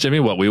doing this, Jimmy?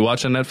 What we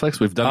watch on Netflix?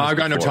 We've done. I've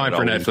got no time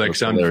for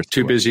Netflix. I'm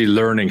too busy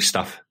learning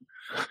stuff.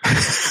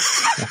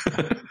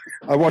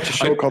 I watch a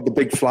show called The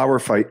Big Flower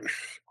Fight.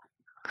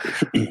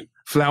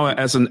 Flower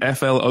as an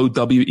FLOWER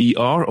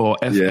or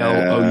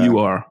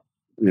FLOUR?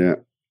 Yeah.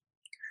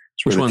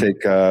 Which one?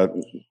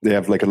 They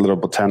have like a little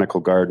botanical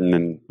garden,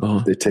 and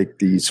they take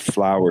these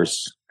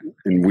flowers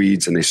and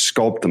weeds and they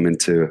sculpt them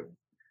into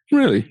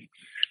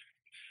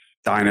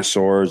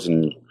dinosaurs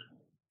and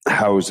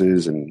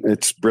houses, and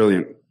it's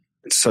brilliant.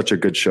 It's such a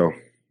good show.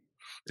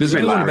 There's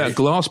another one about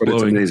glass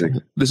blowing.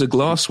 Amazing. There's a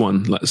glass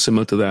one like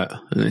similar to that,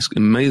 and it's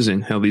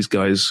amazing how these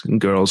guys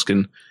and girls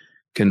can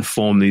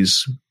form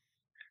these.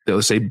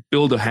 They'll say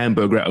build a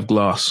hamburger out of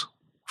glass,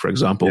 for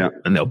example,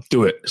 and they'll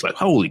do it. It's like,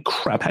 holy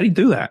crap! How do you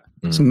do that?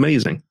 It's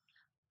amazing.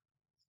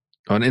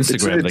 On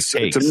Instagram,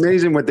 it's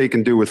amazing what they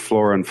can do with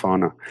flora and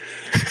fauna.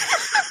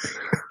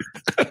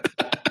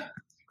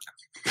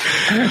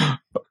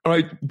 All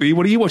right, B,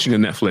 what are you watching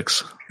on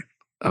Netflix?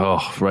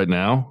 Oh, right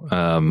now,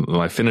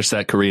 I finished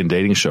that Korean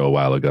dating show a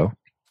while ago.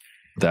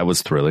 That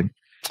was thrilling.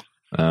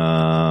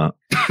 I'm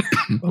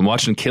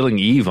watching Killing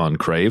Eve on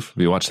Crave.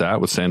 Have you watched that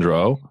with Sandra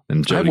Oh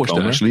and Jodie I watched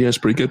Comer? It, actually. Yeah, it's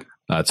pretty good.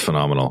 It's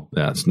phenomenal.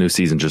 Yeah, it's new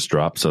season just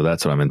dropped, so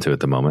that's what I'm into at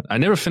the moment. I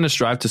never finished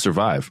Drive to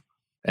Survive.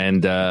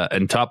 And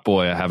Top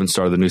Boy, I haven't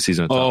started the new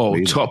season of Top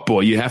Boy. Top Boy,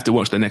 you have to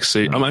watch the next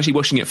season. I'm actually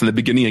watching it from the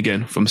beginning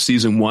again, from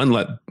season 1,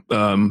 like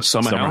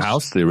Summer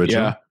House, the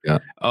original. Yeah.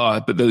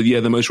 But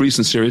the most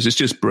recent series is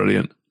just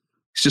brilliant.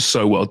 It's just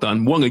so well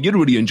done. Wonga, you'd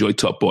really enjoy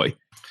Top Boy.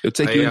 It'll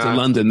take you into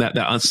London,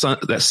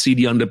 that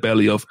seedy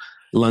underbelly of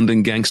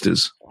London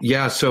gangsters.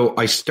 Yeah, so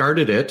I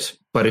started it,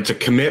 but it's a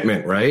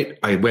commitment, right?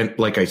 I went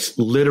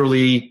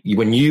literally,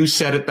 when you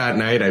said it that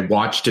night, I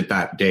watched it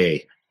that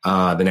day,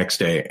 the next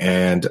day,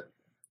 and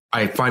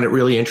I find it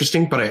really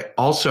interesting, but I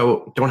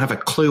also don't have a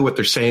clue what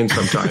they're saying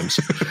sometimes.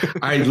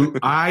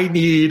 I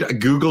need a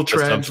Google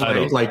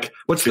Translate. Like,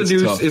 what's the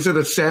news? Tough. Is it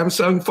a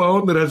Samsung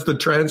phone that has the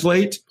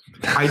translate?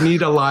 I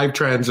need a live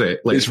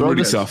translate. Like, it's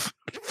really tough.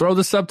 Throw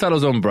the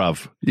subtitles on,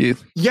 bruv.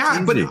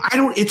 Yeah, but I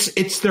don't.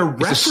 It's their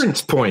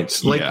reference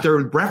points. Like their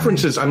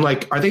references. I'm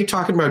like, are they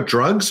talking about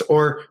drugs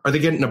or are they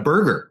getting a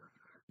burger?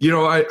 You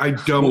know, I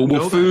don't know.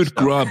 Well, food,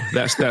 grub.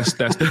 That's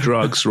the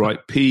drugs, right?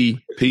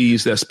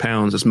 Peas. That's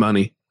pounds. That's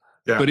money.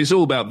 Yeah. But it's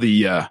all about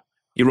the.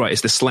 You're right.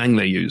 It's the slang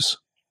they use.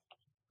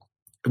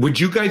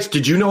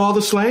 Did you know all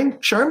the slang,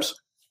 Sharms?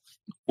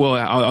 Well,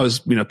 I was,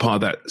 part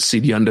of that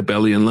seedy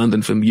underbelly in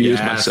London for years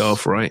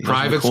myself, right?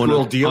 Private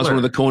school dealer. I was one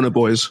of the corner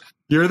boys.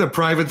 You're the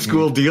private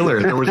school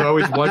dealer. There was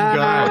always one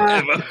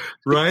guy,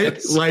 right?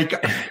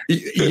 Like,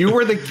 you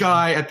were the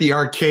guy at the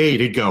arcade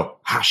who'd go,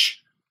 hash.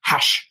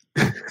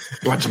 You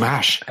want some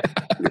hash?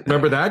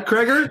 Remember that,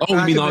 Gregor?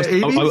 Oh, you mean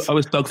I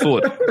was Doug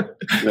Ford.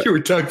 You were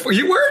Doug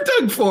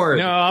Ford.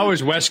 No, I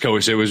was West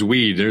Coast. It was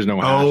weed. There's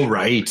no hash. Oh,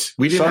 right.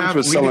 We didn't have...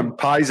 was selling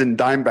pies in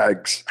dime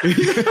bags.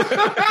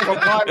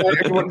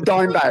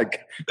 Dime bag.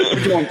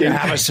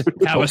 Have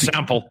a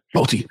sample.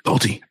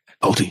 Balti.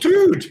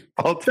 Dude,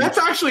 that's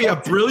actually a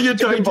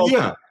brilliant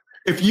idea.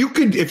 If you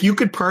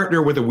could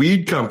partner with a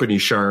weed company,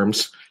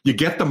 Sharms, you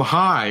get them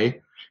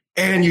high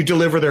and you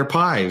deliver their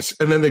pies,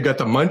 and then they got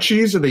the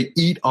munchies and they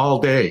eat all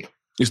day.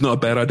 It's not a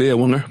bad idea,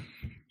 Wonger.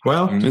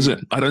 Well, is it?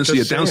 I don't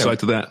see a downside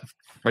to that.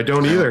 I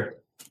don't either.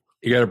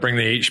 You got to bring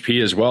the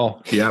HP as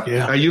well. Yep.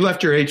 Yeah. You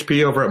left your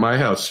HP over at my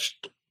house,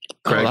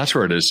 Craig. Oh, that's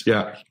where it is.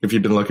 Yeah, if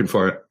you've been looking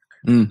for it.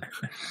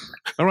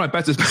 All right,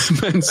 back to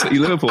Man City,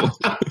 Liverpool.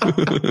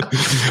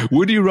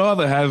 Would you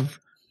rather have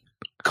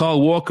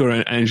Kyle Walker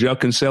and João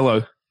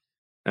Cancelo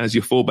as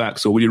your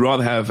fullbacks, or would you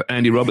rather have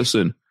Andy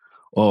Robertson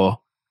or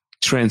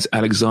Trent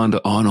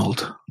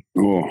Alexander-Arnold?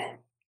 Oh,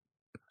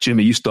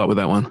 Jimmy, you start with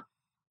that one.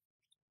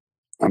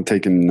 I'm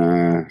taking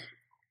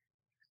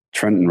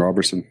Trent and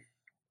Robertson.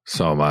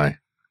 So am I.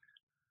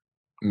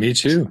 Me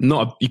too.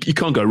 You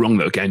can't go wrong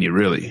though, can you?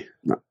 Really?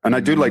 No. And I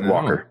do like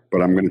Walker,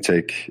 but I'm going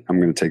to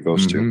take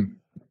those two.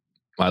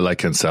 I like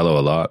Cancelo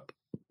a lot,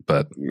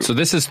 but so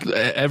this is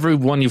every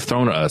one you've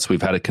thrown at us.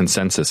 We've had a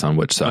consensus on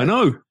which side. I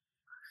know,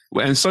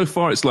 and so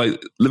far it's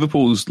like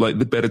Liverpool's like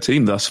the better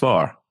team thus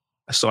far,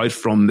 aside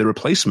from the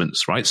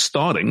replacements, right?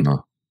 Starting.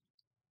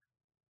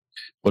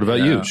 What about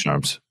you,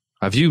 Sharms?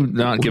 Have you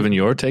not given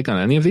your take on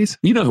any of these?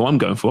 You know who I'm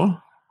going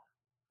for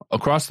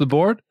across the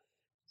board.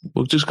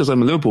 Well, just because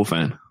I'm a Liverpool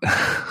fan.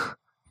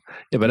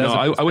 Yeah, but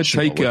I would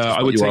take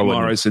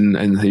Mahrez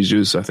and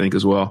Jesus, I think,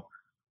 as well.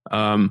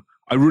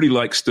 I really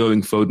like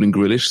Sterling, Foden, and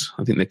Grealish.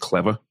 I think they're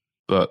clever.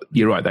 But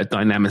you're right, that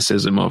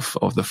dynamicism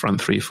of the front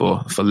three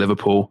for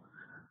Liverpool.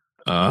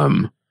 All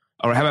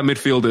right, how about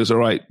midfielders? All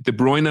right, De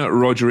Bruyne,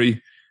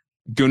 Rodri,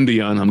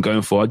 Gundogan I'm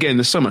going for. Again,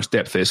 there's so much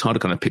depth there. It's hard to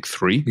kind of pick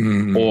three.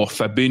 Or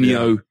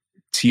Fabinho,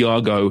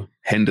 Thiago,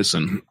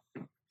 Henderson.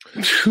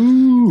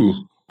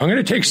 Ooh. I'm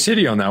going to take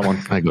City on that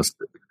one.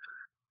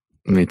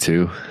 Me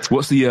too.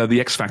 What's the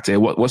X factor?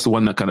 What's the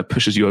one that kind of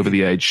pushes you over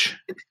the edge?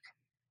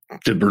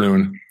 De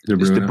Bruyne.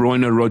 Is De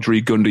Bruyne,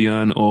 Rodri,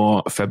 Gundogan,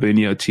 or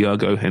Fabinho,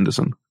 Thiago,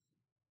 Henderson?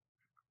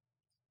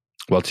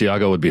 Well,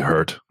 Thiago would be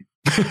hurt.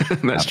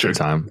 That's true.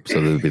 Time,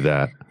 so there would be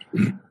that.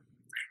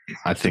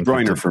 I think De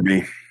Bruyne for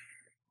me.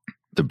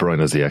 De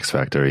Bruyne is the X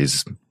factor.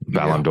 He's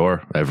Ballon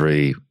d'Or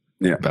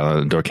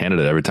Ballon d'Or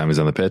candidate every time he's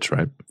on the pitch,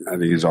 right? I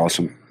think he's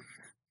awesome.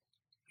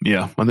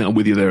 Yeah, I think I'm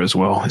with you there as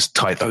well. It's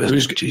tight though.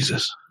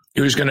 Jesus.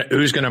 Who's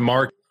gonna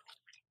mark?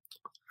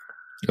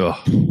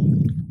 Oh,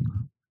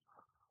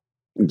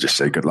 just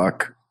say good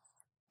luck.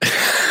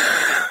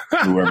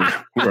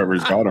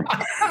 Whoever's got him.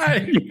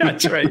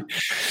 That's right.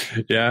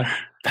 Yeah,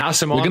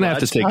 pass him on. We're gonna have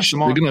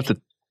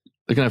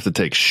to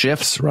take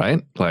shifts,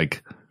 right?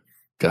 Like,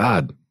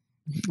 God,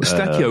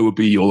 Stacchio would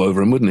be all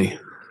over him, wouldn't he?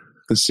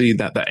 To see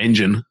that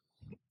engine.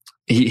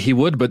 He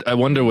would, but I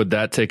wonder, would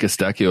that take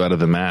Stacchio out of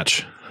the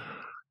match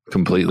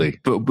completely?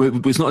 But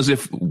it's not as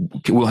if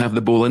we'll have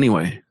the ball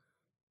anyway.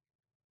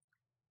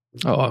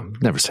 Oh,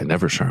 never say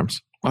never,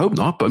 Sharms. I hope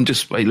not, but I'm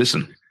just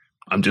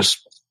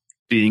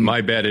being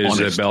my bet is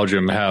honest. that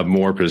Belgium have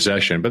more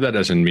possession, but that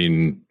doesn't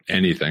mean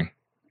anything.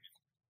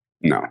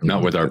 No.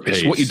 Not with our pace.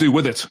 It's what you do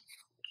with it.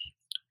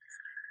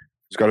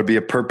 There's got to be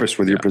a purpose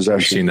with your possession.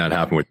 We've seen that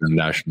happen with the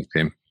national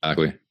team.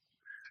 Exactly.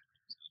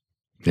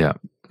 Yeah.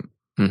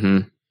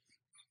 Mm-hmm.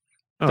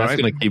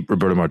 That's going to keep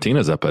Roberto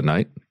Martinez up at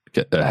night,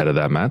 get ahead of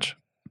that match.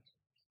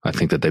 I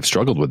think that they've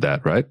struggled with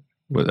that, right?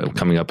 With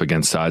coming up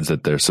against sides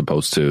that they're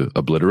supposed to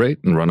obliterate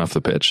and run off the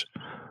pitch.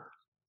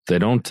 They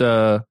don't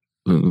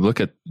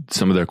look at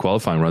some of their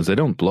qualifying runs. They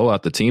don't blow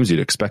out the teams you'd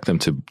expect them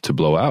to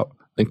blow out.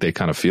 I think they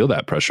kind of feel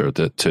that pressure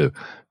to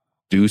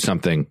do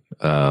something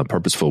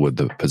purposeful with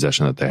the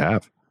possession that they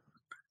have.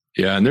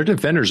 Yeah, and their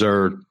defenders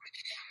are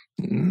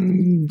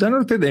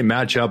don't think they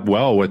match up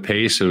well with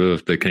pace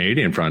of the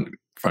Canadian front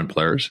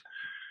players.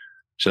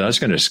 So that's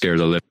going to scare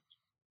the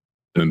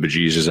living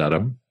bejesus out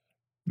of them.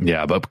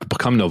 Yeah, but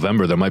come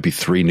November, there might be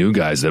 3 new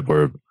guys that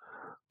we're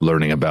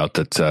learning about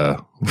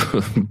that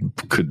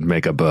could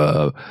make up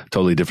a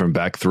totally different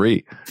back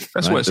 3.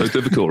 That's why it's so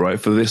difficult, right?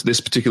 For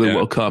this particular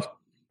World Cup,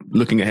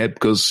 looking ahead,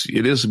 because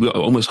it is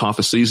almost half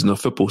a season of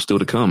football still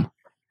to come.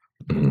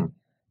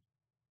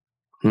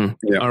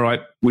 Yeah. All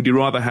right. Would you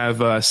rather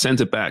have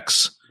centre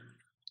backs?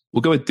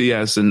 We'll go with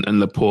Diaz and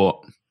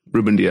Laporte,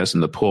 Ruben Diaz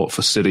and Laporte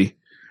for City.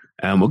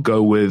 And we'll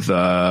go with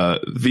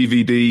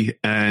VVD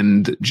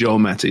and Joel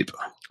Matip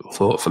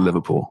for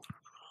Liverpool.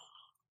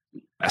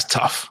 That's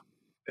tough.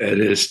 It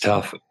is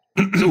tough.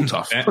 It's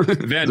all tough.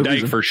 Van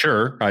Dijk for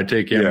sure. I'd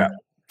take him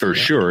for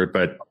sure,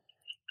 but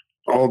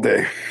all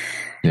day.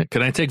 Yeah.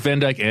 Can I take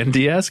Van Dijk and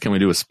Diaz? Can we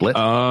do a split?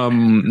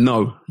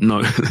 No,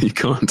 you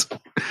can't.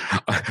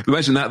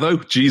 Imagine that though.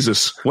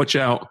 Jesus, watch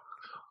out.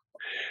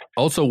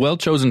 Also,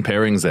 well-chosen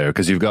pairings there,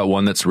 because you've got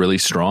one that's really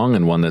strong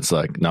and one that's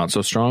like not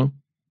so strong.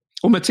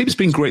 Well, Matip's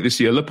been great this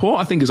year. Laporte,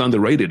 I think, is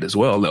underrated as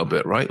well a little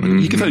bit, right?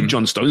 You can throw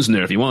John Stones in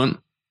there if you want.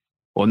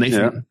 Or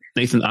Nathan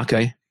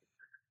Ake.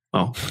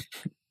 Oh.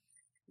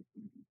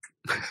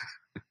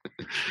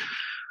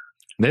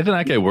 Nathan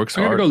Ake works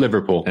hard. I'm going to go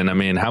Liverpool. And I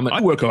mean, how much?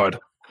 I work hard.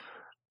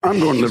 I'm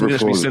going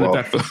Liverpool as well.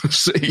 Back for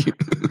City.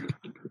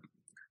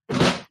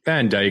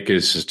 Van Dijk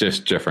is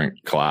just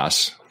different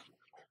class.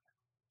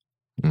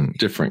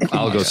 Different.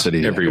 I'll go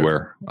City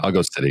everywhere. I'll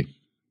go City.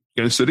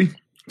 Go City?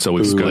 So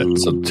we've got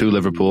 2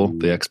 Liverpool,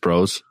 the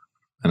ex-pros,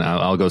 and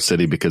I'll go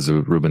City because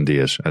of Ruben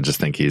Dias. I just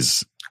think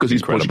he's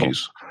incredible.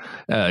 Portuguese.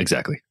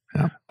 Exactly.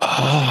 Yeah.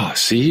 Oh,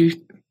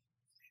 see,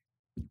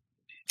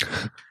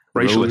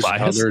 racial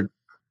colored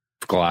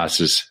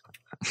glasses.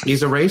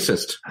 He's a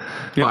racist,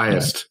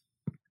 biased,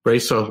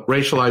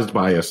 racialized,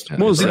 biased.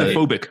 Well,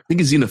 xenophobic. I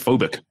think he's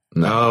xenophobic.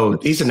 No,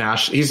 he's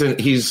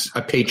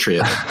a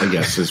patriot, I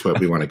guess is what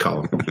we want to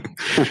call him.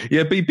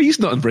 Yeah, but he's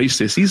not a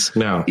racist.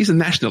 He's a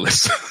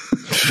nationalist.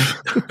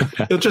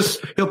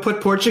 He'll put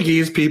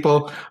Portuguese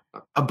people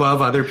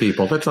above other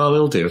people. That's all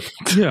he'll do.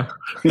 Yeah.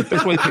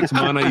 That's why he picked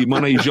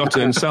Mane,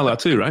 Jota, and Salah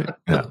too, right?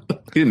 Yeah.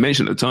 He didn't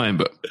mention it at the time,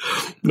 but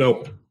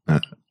nope. All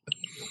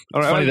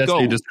right, funny, that's how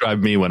you describe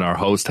me when our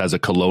host has a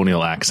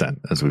colonial accent,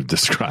 as we've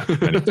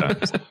described many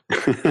times.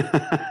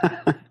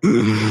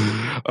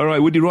 All right,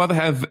 would you rather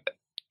have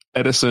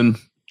Ederson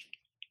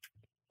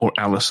or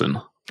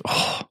Alisson?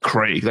 Oh,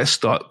 Craig, let's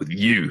start with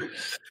you.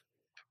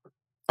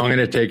 I'm going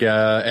to take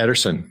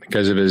Ederson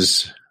because of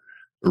his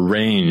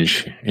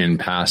range in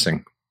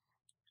passing.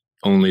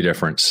 Only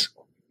difference.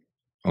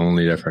 I don't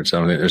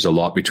think there's a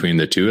lot between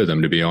the two of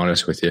them, to be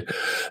honest with you.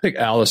 I think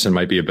Alisson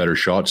might be a better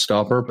shot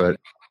stopper, but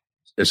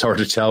it's hard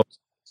to tell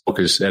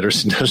because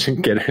Ederson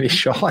doesn't get any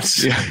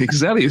shots. Yeah,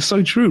 exactly. It's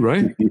so true,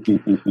 right?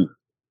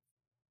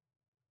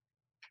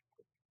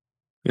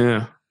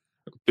 Yeah.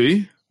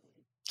 B?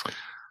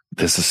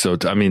 This is so...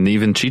 I mean,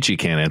 even Chichi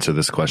can't answer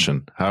this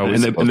question.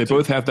 And they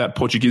both have that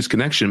Portuguese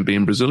connection,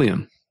 being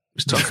Brazilian.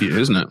 It's tough for you,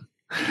 isn't it?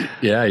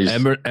 Yeah, he's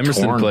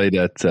Emerson played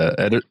at...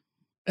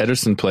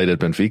 Ederson played at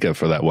Benfica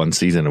for that one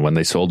season, and when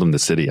they sold him to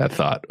City, I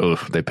thought,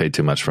 they paid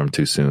too much for him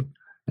too soon.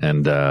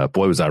 And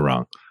boy, was I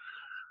wrong.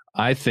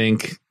 I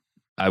think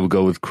I would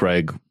go with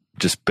Craig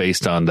just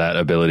based on that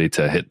ability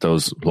to hit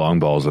those long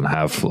balls and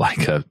have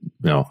like a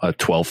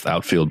 12th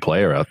outfield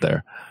player out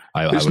there.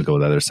 I would go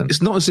with Ederson.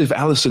 It's not as if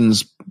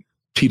Alisson's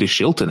Peter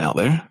Shilton out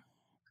there.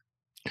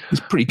 He's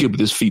pretty good with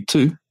his feet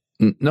too.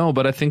 No,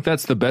 but I think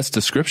that's the best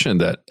description,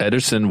 that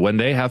Ederson, when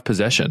they have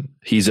possession,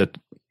 he's a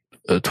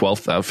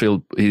 12th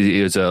outfield. He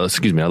is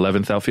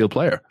 11th outfield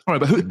player. All right,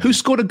 but who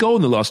scored a goal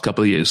in the last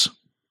couple of years?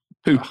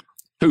 Who?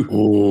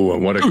 Oh,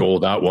 what a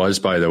goal that was,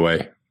 by the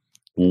way.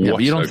 Yeah,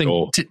 but you don't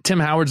think Tim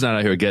Howard's not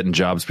out here getting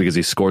jobs because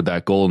he scored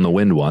that goal in the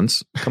wind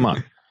once? Come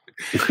on.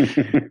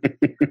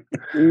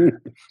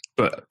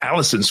 But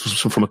Alisson's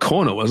from a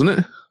corner, wasn't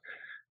it?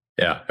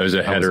 Yeah, it was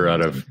a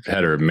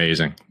header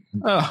amazing.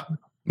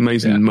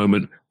 Amazing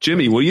moment.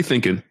 Jimmy, what are you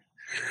thinking?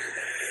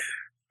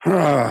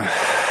 I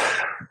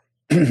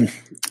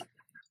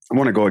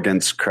want to go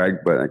against Craig,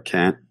 but I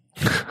can't.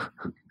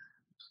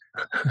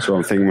 So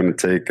I'm thinking I'm going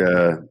to take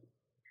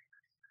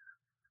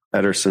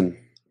Ederson.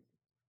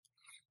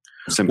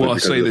 Simply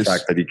because of the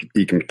fact that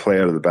he can play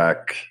out of the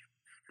back.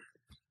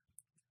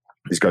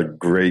 He's got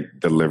great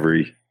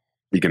delivery.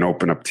 He can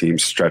open up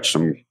teams, stretch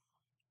them when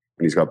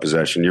he's got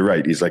possession. You're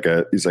right. He's like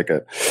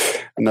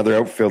another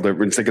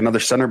outfielder. It's like another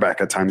center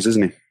back at times,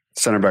 isn't he?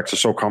 Center backs are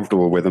so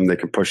comfortable with him. They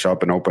can push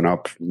up and open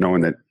up,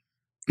 knowing that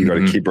you got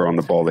a keeper on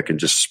the ball that can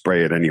just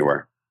spray it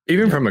anywhere.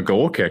 Even from a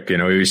goal kick,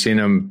 you've seen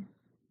him,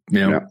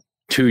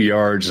 2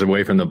 yards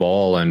away from the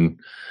ball and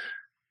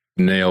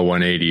nail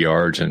 180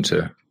 yards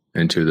into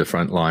the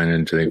front line,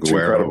 into the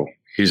Aguero.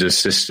 He's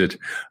assisted.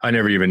 I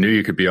never even knew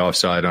you could be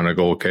offside on a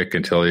goal kick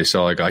until you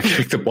saw a guy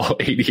kick the ball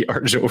 80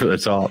 yards over the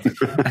top.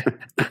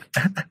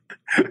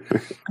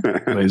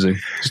 Amazing.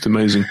 Just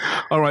amazing.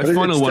 All right,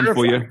 final one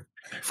for you.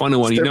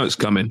 Final one. You know it's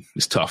coming.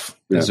 It's tough.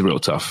 Yeah. This is real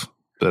tough.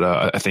 But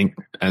I think,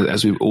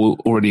 as we've all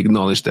already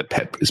acknowledged, that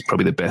Pep is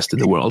probably the best in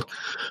the world.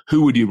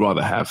 Who would you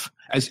rather have?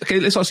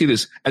 Let's ask you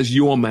this. As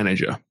your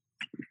manager,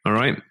 all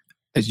right?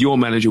 As your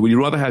manager, would you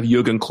rather have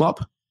Jurgen Klopp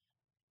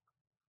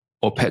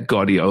or Pep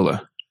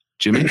Guardiola?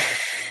 Jimmy?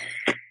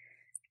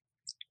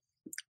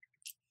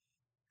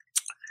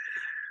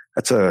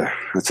 That's a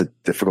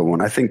difficult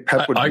one. I think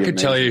Pep would. I could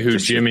tell you who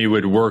Jimmy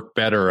would work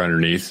better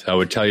underneath. I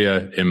would tell you,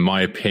 in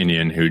my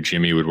opinion, who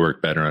Jimmy would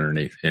work better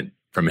underneath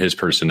from his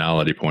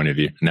personality point of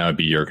view. And that would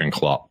be Jurgen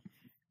Klopp.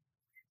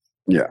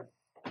 Yeah.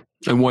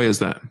 And why is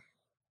that?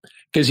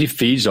 Because he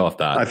feeds off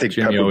that. I think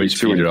Jimmy always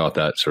feeded off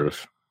that sort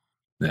of.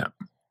 Yeah.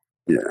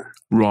 Yeah.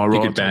 Raw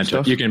you can banter.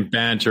 Stuff. You can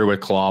banter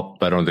with Klopp,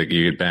 but I don't think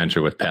you could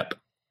banter with Pep.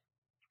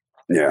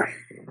 Yeah,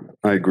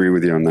 I agree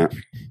with you on that.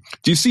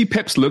 Do you see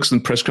Pep's looks in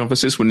press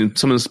conferences when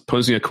someone's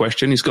posing a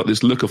question? He's got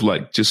this look of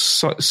like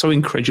just so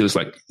incredulous,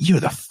 like you're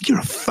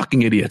a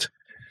fucking idiot.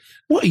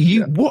 What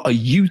are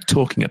you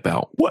talking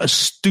about? What a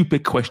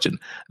stupid question.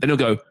 Then he'll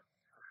go,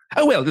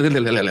 oh well.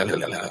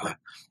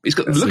 He's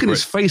got look at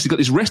his face. He's got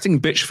this resting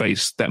bitch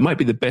face that might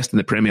be the best in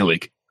the Premier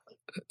League.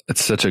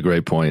 It's such a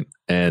great point.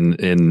 And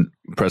in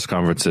press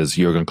conferences,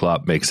 Jurgen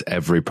Klopp makes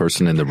every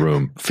person in the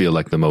room feel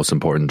like the most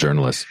important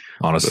journalist.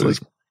 Honestly.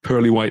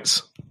 Pearly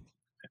whites.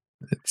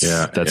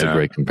 That's a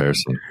great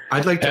comparison.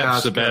 I'd like to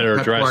ask a better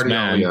Pep dressed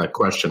Guardiola a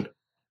question.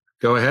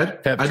 Go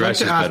ahead. Pep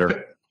dresses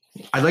better.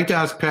 I'd like to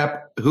ask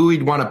Pep who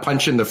he'd want to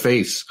punch in the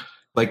face,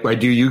 like I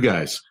do you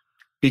guys,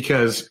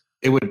 because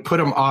it would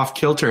put him off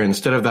kilter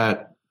instead of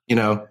that,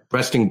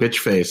 resting bitch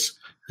face.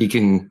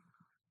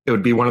 It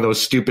would be one of those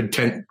stupid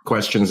tent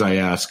questions I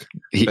ask.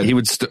 He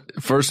would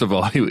first of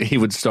all, he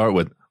would start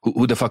with,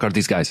 who the fuck are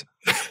these guys?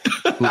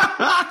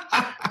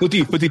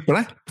 Footy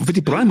Prime?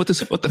 What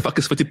the fuck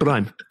is Footy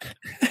Prime?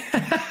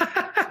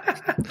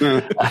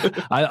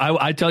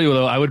 I tell you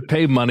though, I would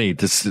pay money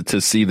to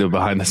see the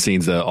behind the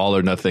scenes, all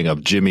or nothing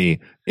of Jimmy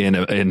in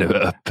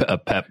a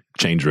Pep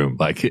change room,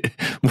 like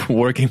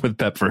working with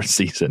Pep for a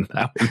season.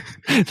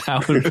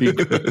 That would be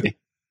great.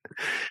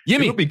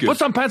 Jimmy, put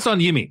some pants on,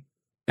 Jimmy.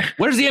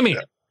 Where's Jimmy?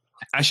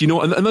 Actually,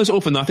 and those all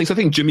for nothings, I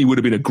think Jimmy would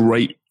have been a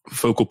great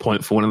focal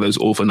point for one of those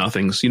all for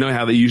nothings. You know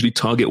how they usually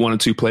target one or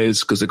two players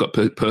because they've got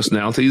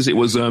personalities? It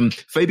was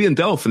Fabian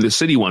Delph in the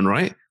City one,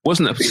 right?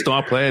 Wasn't a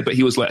star player, but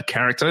he was like a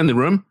character in the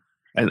room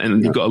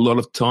and he got a lot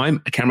of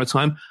camera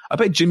time. I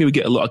bet Jimmy would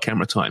get a lot of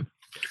camera time.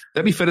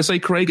 That'd be fair to say,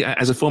 Craig,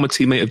 as a former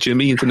teammate of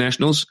Jimmy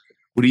Internationals,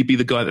 would he be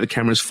the guy that the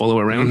cameras follow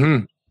around?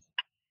 Mm-hmm.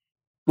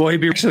 Well,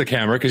 he'd be next to the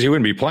camera because he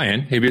wouldn't be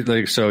playing. He'd be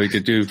like, so he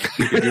could do all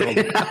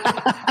the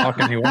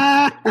talking he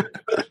wants.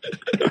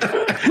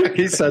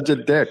 He's such a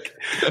dick.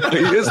 He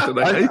is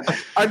today.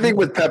 I think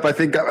with Pep, I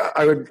think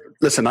I would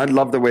listen. I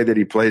love the way that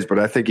he plays, but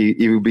I think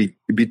he would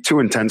be too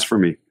intense for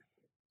me.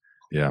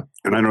 Yeah,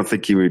 and I don't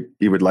think he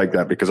would like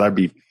that because I'd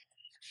be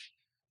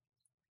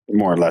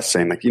more or less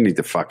saying like, you need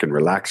to fucking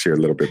relax here a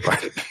little bit.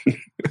 But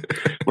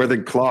where the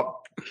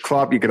Klopp,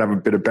 you could have a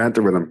bit of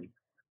banter with him.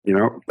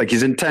 Like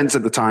he's intense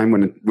at the time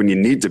when you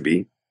need to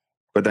be,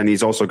 but then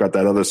he's also got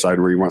that other side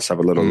where he wants to have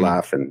a little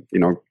laugh and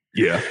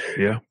yeah,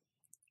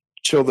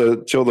 chill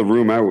the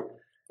room out.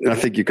 And I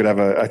think you could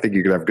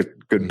have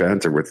good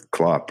banter with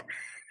Klopp.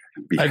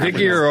 I think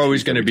you're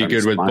always going to be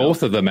good with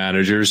both of the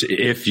managers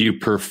if you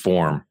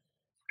perform.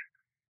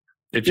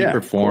 If you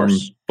perform,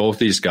 both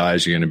these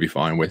guys you're going to be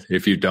fine with.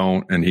 If you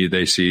don't, and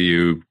they see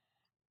you,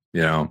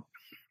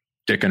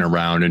 dicking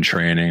around in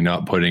training,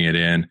 not putting it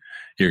in,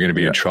 you're going to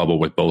be in trouble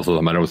with both of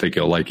them. I don't think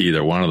you'll like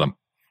either one of them.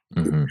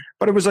 Mm-hmm.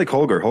 But it was like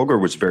Holger. Holger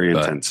was very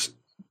intense.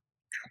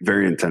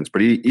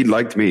 But he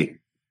liked me,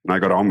 and I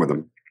got on with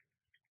him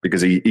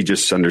because he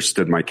just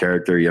understood my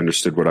character. He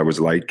understood what I was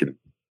like,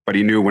 but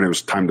he knew when it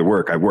was time to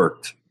work, I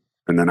worked,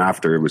 and then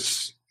after I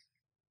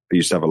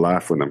used to have a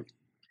laugh with him.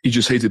 He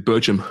just hated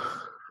Bertram.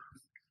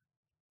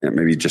 Yeah,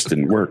 maybe it just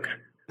didn't work.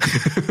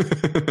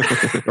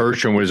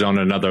 Bertram was on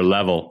another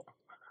level.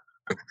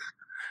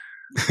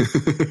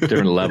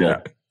 Different level.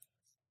 Yeah.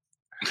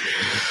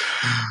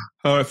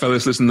 All right,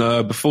 fellas, listen,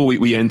 before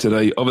we end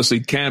today,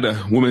 obviously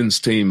Canada women's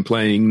team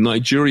playing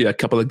Nigeria a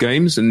couple of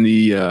games in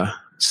the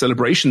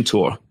celebration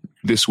tour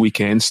this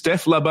weekend.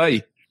 Steph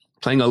Labbe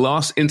playing her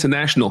last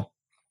international.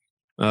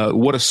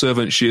 What a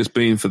servant she has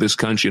been for this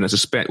country, and I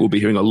suspect we'll be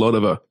hearing a lot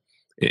of her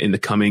in the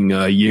coming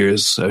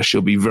years.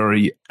 She'll be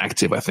very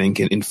active, I think,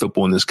 in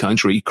football in this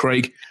country.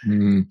 Craig,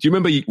 do you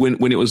remember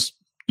when it was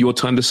your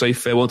time to say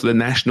farewell to the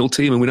national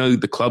team? And we know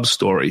the club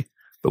story,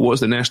 but what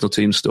was the national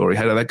team story?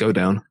 How did that go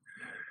down?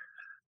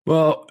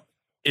 Well,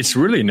 it's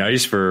really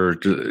nice for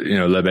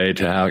Labbe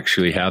to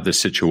actually have this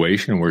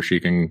situation where she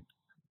can,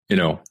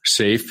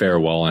 say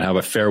farewell and have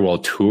a farewell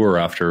tour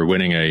after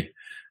winning a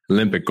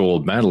Olympic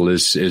gold medal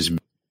is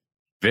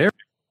very,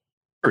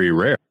 very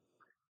rare.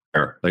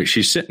 Like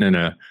she's sitting in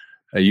a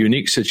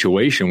unique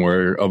situation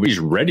where she's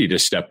ready to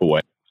step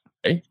away,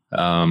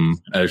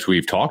 as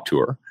we've talked to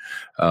her,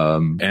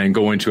 and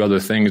go into other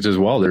things as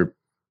well. They're,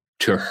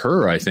 to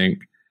her, I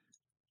think,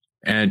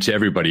 and to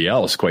everybody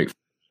else, quite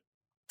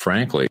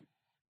frankly,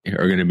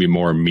 are going to be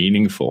more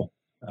meaningful.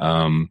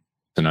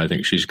 and I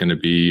think she's going to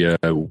be,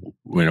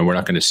 we're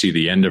not going to see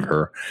the end of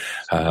her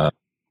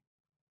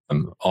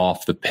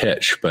off the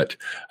pitch, but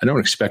I don't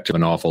expect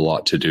an awful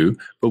lot to do.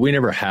 But we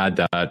never had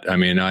that. I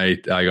mean, I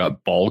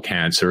got ball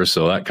cancer,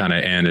 so that kind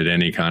of ended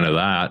any kind of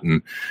that,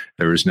 and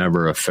there was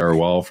never a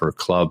farewell for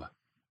club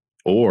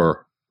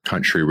or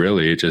country,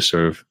 really. It just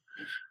sort of,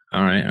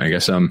 all right, I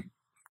guess I'm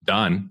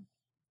done.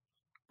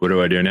 What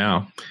do I do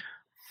now?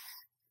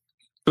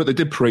 But they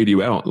did parade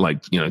you out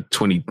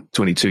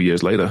 22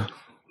 years later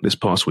this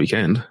past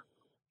weekend.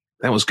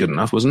 That was good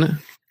enough, wasn't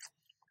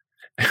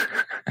it?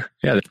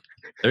 Yeah,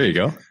 there you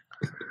go.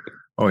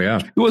 Oh, yeah.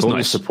 It was total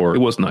nice. Support. It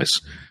was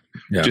nice.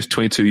 Yeah. Just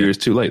 22 years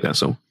too late,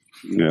 that's all.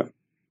 Yeah.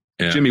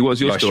 Jimmy, what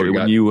was your story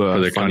when you for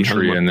the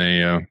country and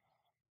they...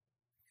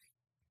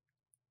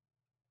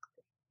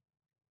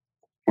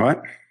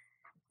 What?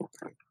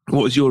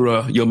 What was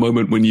your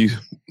moment when you...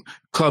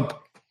 Club,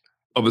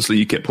 obviously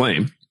you kept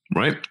playing,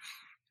 right?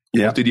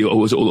 Yeah. Or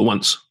was it all at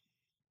once?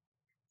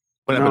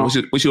 What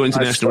happened? Was your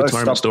international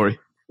retirement story?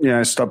 Yeah,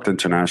 I stopped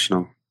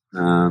international.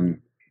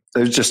 It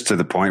was just to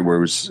the point where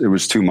it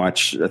was too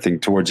much. I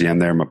think towards the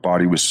end there, my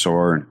body was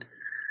sore and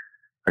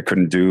I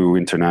couldn't do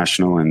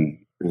international and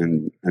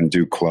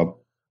do club.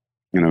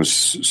 I was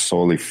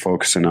solely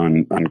focusing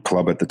on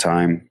club at the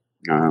time.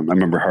 I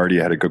remember Hardy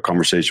had a good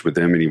conversation with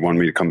him and he wanted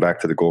me to come back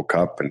to the Gold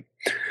Cup. And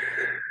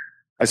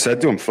I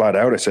said to him flat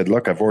out, I said,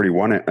 look, I've already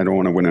won it. I don't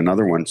want to win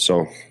another one.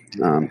 So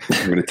I'm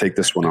going to take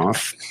this one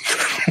off.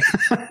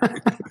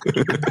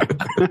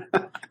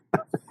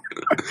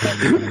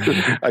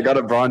 I got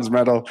a bronze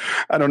medal.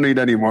 I don't need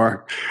any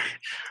more.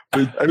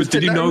 You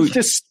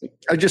just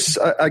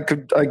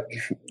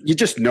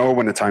know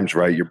when the time's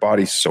right. Your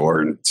body's sore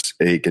and it's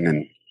aching,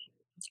 and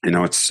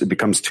it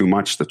becomes too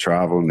much, the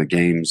travel and the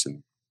games.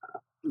 And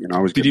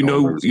did you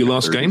know your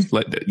last game?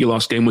 Like your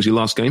last game was your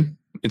last game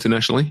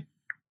internationally?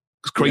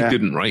 Because Craig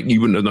didn't, right? You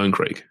wouldn't have known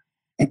Craig.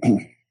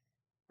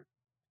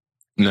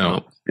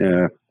 No.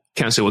 Yeah.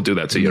 Can't say we'll do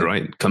that to you,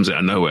 right? It comes out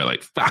of nowhere,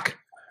 like fuck.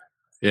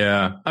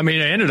 Yeah. I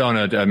mean, I ended on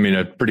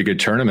a pretty good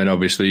tournament.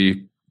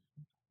 Obviously,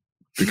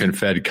 the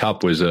Confed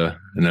Cup was an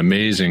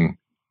amazing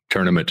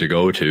tournament to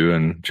go to,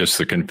 and just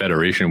the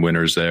Confederation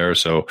winners there.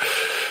 So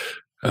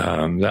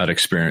that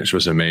experience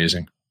was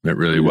amazing. It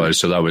really was.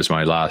 So that was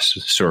my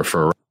last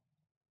surfer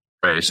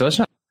race. So that's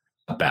not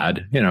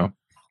bad, Not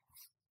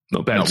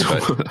bad.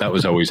 But that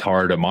was always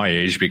hard at my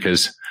age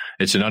because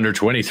it's an under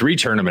 23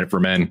 tournament for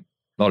men.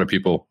 A lot of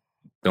people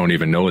don't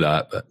even know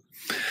that, but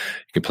you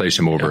can play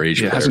some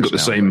overage. Yeah, hasn't got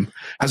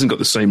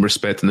the same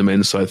respect in the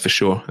men's side for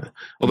sure.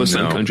 Although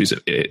some countries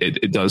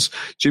it does.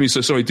 Jimmy,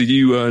 so sorry, did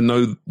you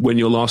know when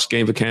your last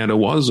game for Canada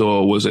was,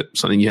 or was it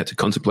something you had to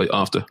contemplate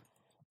after?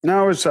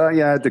 No, it was I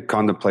had to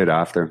contemplate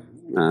after.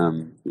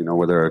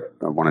 Whether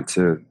I wanted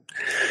to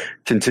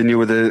continue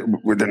with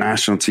the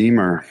national team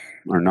or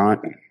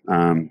not.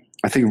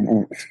 I think,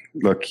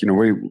 look,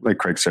 we, like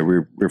Craig said,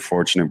 we're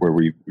fortunate where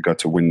we got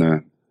to win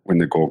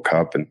the Gold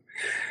Cup, and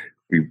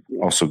we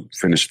also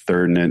finished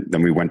third in it.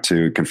 Then we went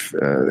to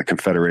the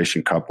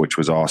Confederation Cup, which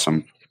was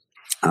awesome.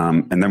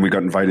 And then we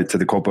got invited to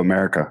the Copa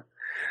America.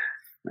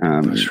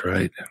 That's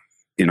right.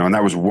 And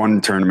that was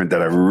one tournament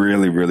that I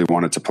really, really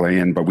wanted to play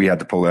in, but we had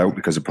to pull out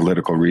because of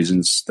political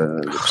reasons.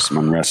 There was some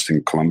unrest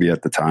in Colombia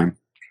at the time.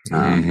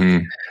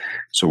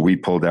 So we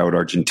pulled out.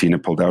 Argentina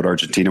pulled out.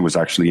 Argentina was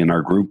actually in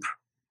our group.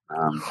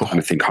 And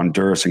I think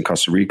Honduras and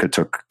Costa Rica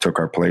took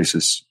our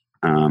places.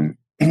 But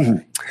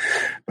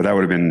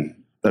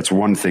that's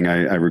one thing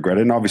I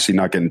regretted. And obviously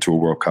not getting to a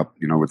World Cup,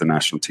 with the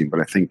national team. But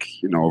I think,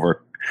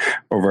 over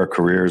our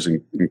careers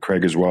and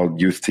Craig as well,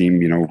 youth team,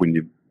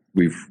 when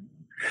we've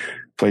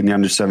played in the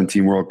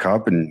under-17 World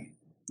Cup, and,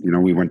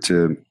 we went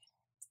to,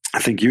 I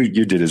think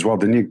you did as well,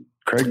 didn't you,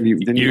 Craig?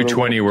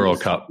 U20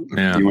 World Cup.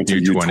 Yeah. You went to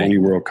U20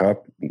 World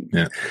Cup.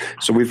 Yeah.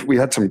 So we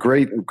had some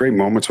great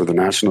moments with the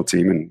national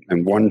team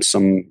and won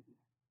some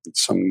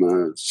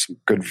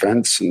good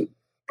events,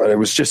 but it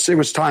was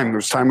time. It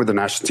was time with the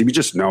national team. You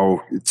just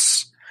know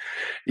it's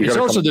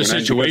also the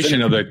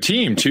situation of the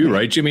team too,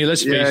 right, Jimmy?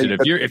 Let's face it.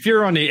 If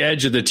you're on the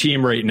edge of the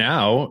team right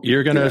now,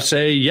 you're going to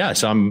say,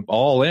 yes, I'm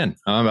all in.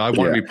 I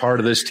want to be part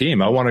of this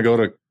team. I want to go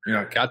to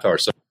Qatar.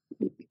 So.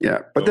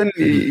 Yeah, but then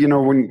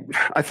when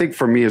I think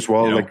for me as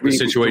well, the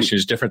situation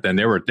is different. Then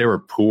they were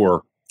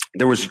poor.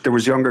 There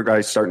was younger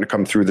guys starting to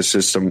come through the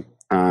system,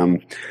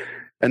 and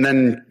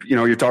then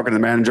you're talking to the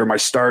manager. Am I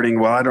starting?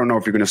 Well, I don't know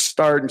if you're going to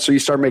start, and so you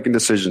start making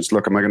decisions.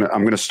 Look, I'm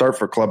going to start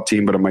for club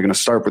team, but am I going to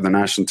start with the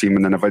national team?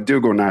 And then if I do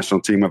go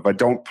national team, if I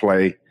don't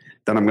play,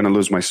 then I'm going to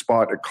lose my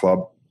spot at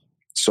club.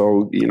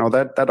 So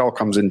that all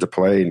comes into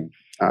play, and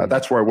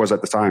that's where I was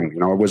at the time.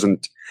 I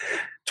wasn't.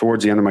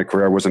 Towards the end of my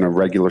career, I wasn't a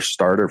regular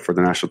starter for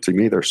the national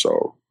team either.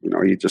 So,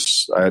 I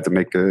had to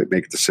make a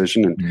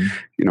decision.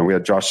 And, we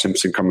had Josh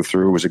Simpson coming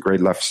through, who was a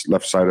great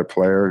left-sided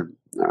player.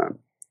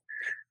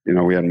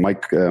 We had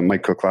Mike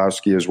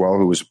Koklowski as well,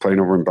 who was playing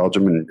over in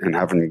Belgium and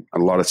having a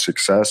lot of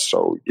success.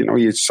 So,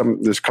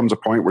 there comes a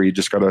point where you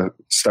just got to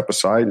step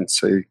aside and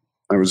say,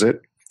 that was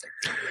it.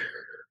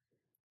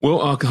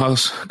 Well,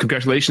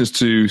 congratulations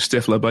to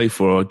Steph Labbe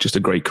for just a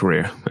great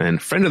career and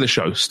friend of the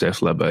show, Steph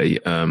Labbe.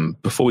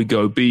 Before we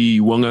go, B.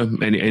 Wonga,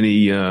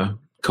 any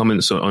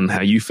comments on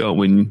how you felt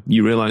when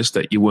you realized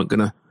that you weren't going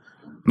to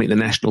make the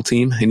national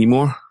team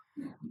anymore?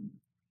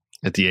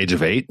 At the age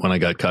of 8, when I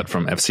got cut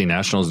from FC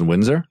Nationals in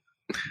Windsor?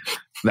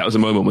 That was a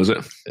moment, was it?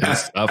 It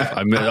was tough.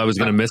 I was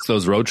going to miss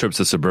those road trips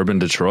to suburban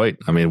Detroit.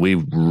 I mean,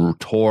 we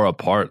tore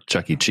apart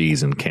Chuck E.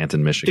 Cheese in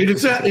Canton, Michigan. Dude,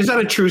 is that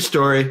a true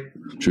story?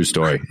 True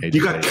story.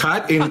 You got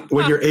cut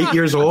when you're 8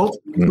 years old?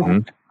 Mm-hmm.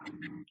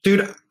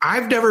 Dude,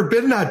 I've never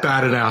been that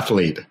bad an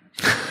athlete.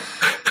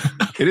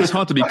 It is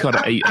hard to be cut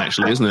at 8,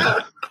 actually, isn't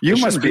it? You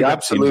must be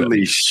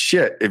absolutely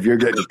shit if you're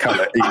getting cut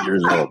at 8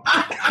 years old.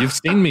 You've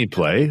seen me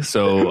play,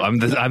 so I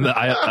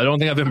don't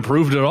think I've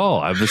improved at all.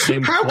 I have the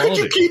same quality. How could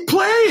you keep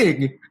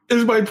playing?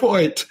 Is my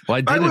point. Well,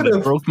 I didn't.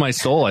 It broke my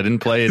soul. I didn't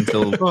play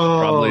until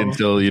probably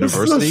until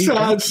university. This is a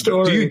sad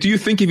story. Do you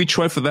think if you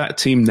try for that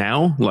team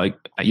now, like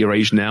at your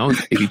age now,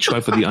 if you try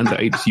for the under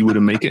 8s, you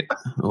wouldn't make it?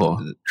 Or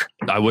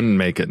I wouldn't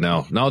make it.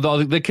 No,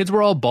 the kids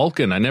were all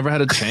bulking. I never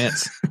had a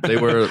chance. They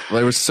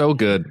were so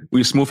good. Were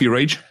you small for your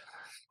age?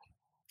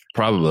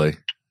 Probably.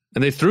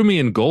 And they threw me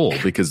in goal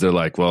because they're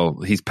like, well,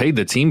 he's paid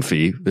the team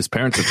fee. His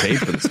parents have paid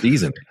for the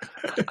season.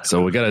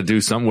 So we got to do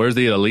something. Where's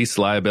the least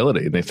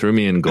liability? And they threw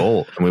me in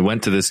goal. And we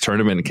went to this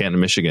tournament in Canton,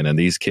 Michigan, and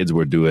these kids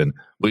were doing,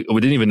 we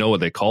didn't even know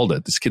what they called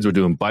it. These kids were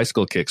doing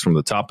bicycle kicks from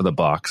the top of the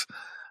box.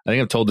 I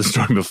think I've told this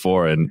story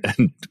before. And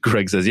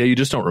Greg says, yeah, you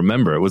just don't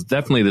remember. It was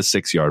definitely the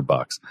 6-yard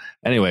box.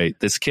 Anyway,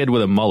 this kid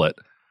with a mullet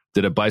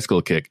did a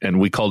bicycle kick, and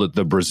we called it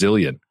the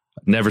Brazilian.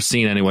 Never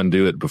seen anyone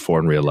do it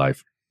before in real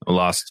life. I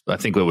lost, I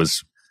think it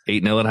was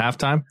 8-0 at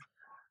halftime.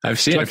 I've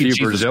seen a few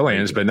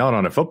Brazilians, but not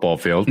on a football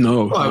field.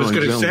 No. Well, I was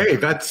going to say,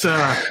 that's...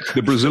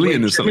 the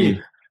Brazilian is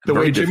something... The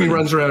way Jimmy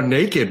runs around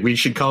naked, we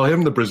should call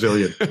him the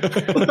Brazilian.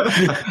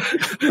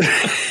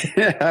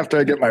 After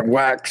I get my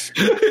wax.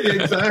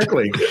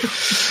 Exactly.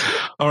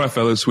 All right,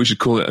 fellas, we should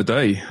call it a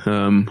day.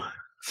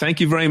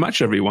 Thank you very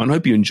much, everyone.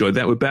 Hope you enjoyed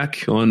that. We're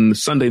back on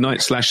Sunday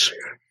night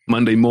 /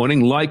 Monday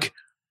morning. Like,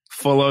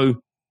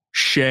 follow,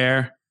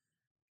 share,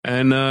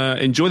 and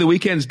enjoy the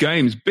weekend's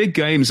games. Big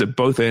games at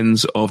both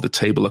ends of the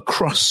table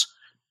across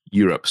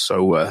Europe.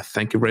 So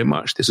thank you very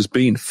much. This has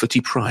been Footy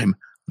Prime,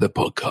 the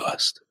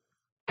podcast.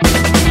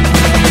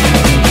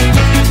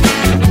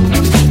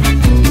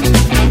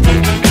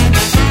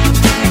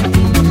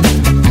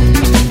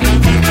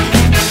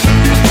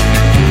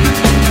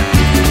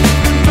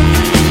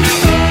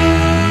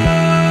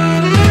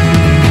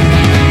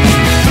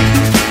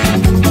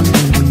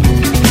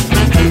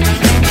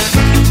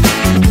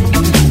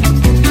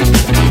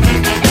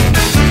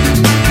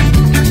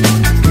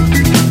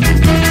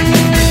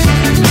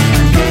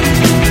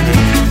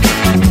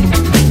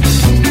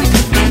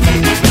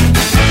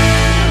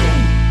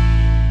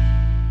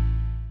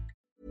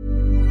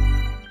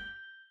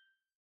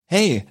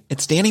 Hey,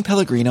 it's Danny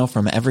Pellegrino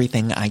from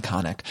Everything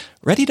Iconic.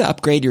 Ready to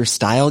upgrade your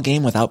style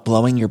game without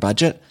blowing your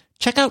budget?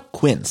 Check out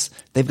Quince.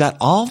 They've got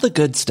all the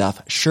good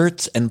stuff,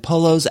 shirts and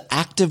polos,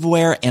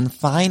 activewear, and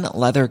fine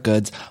leather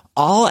goods,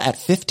 all at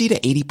 50 to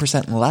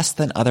 80% less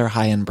than other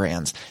high-end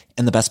brands.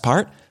 And the best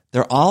part?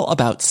 They're all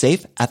about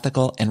safe,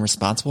 ethical, and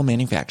responsible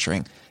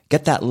manufacturing.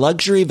 Get that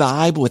luxury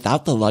vibe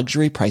without the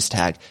luxury price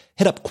tag.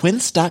 Hit up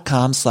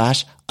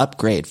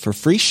quince.com/upgrade for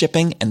free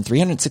shipping and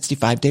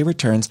 365-day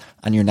returns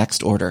on your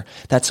next order.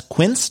 That's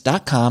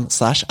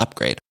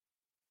quince.com/upgrade.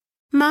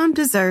 Mom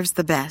deserves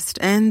the best,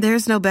 and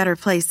there's no better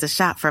place to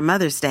shop for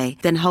Mother's Day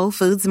than Whole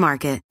Foods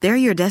Market. They're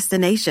your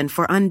destination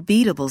for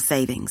unbeatable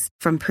savings,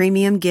 from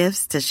premium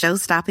gifts to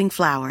show-stopping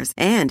flowers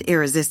and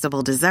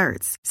irresistible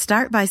desserts.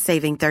 Start by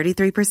saving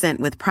 33%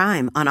 with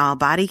Prime on all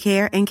body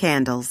care and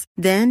candles.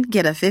 Then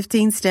get a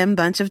 15-stem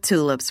bunch of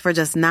tulips for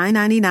just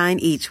 $9.99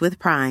 each with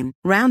Prime.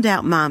 Round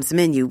out Mom's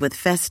menu with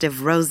festive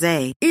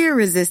rosé,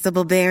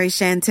 irresistible berry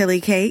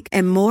chantilly cake,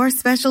 and more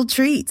special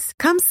treats.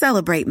 Come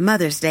celebrate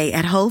Mother's Day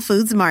at Whole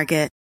Foods Market.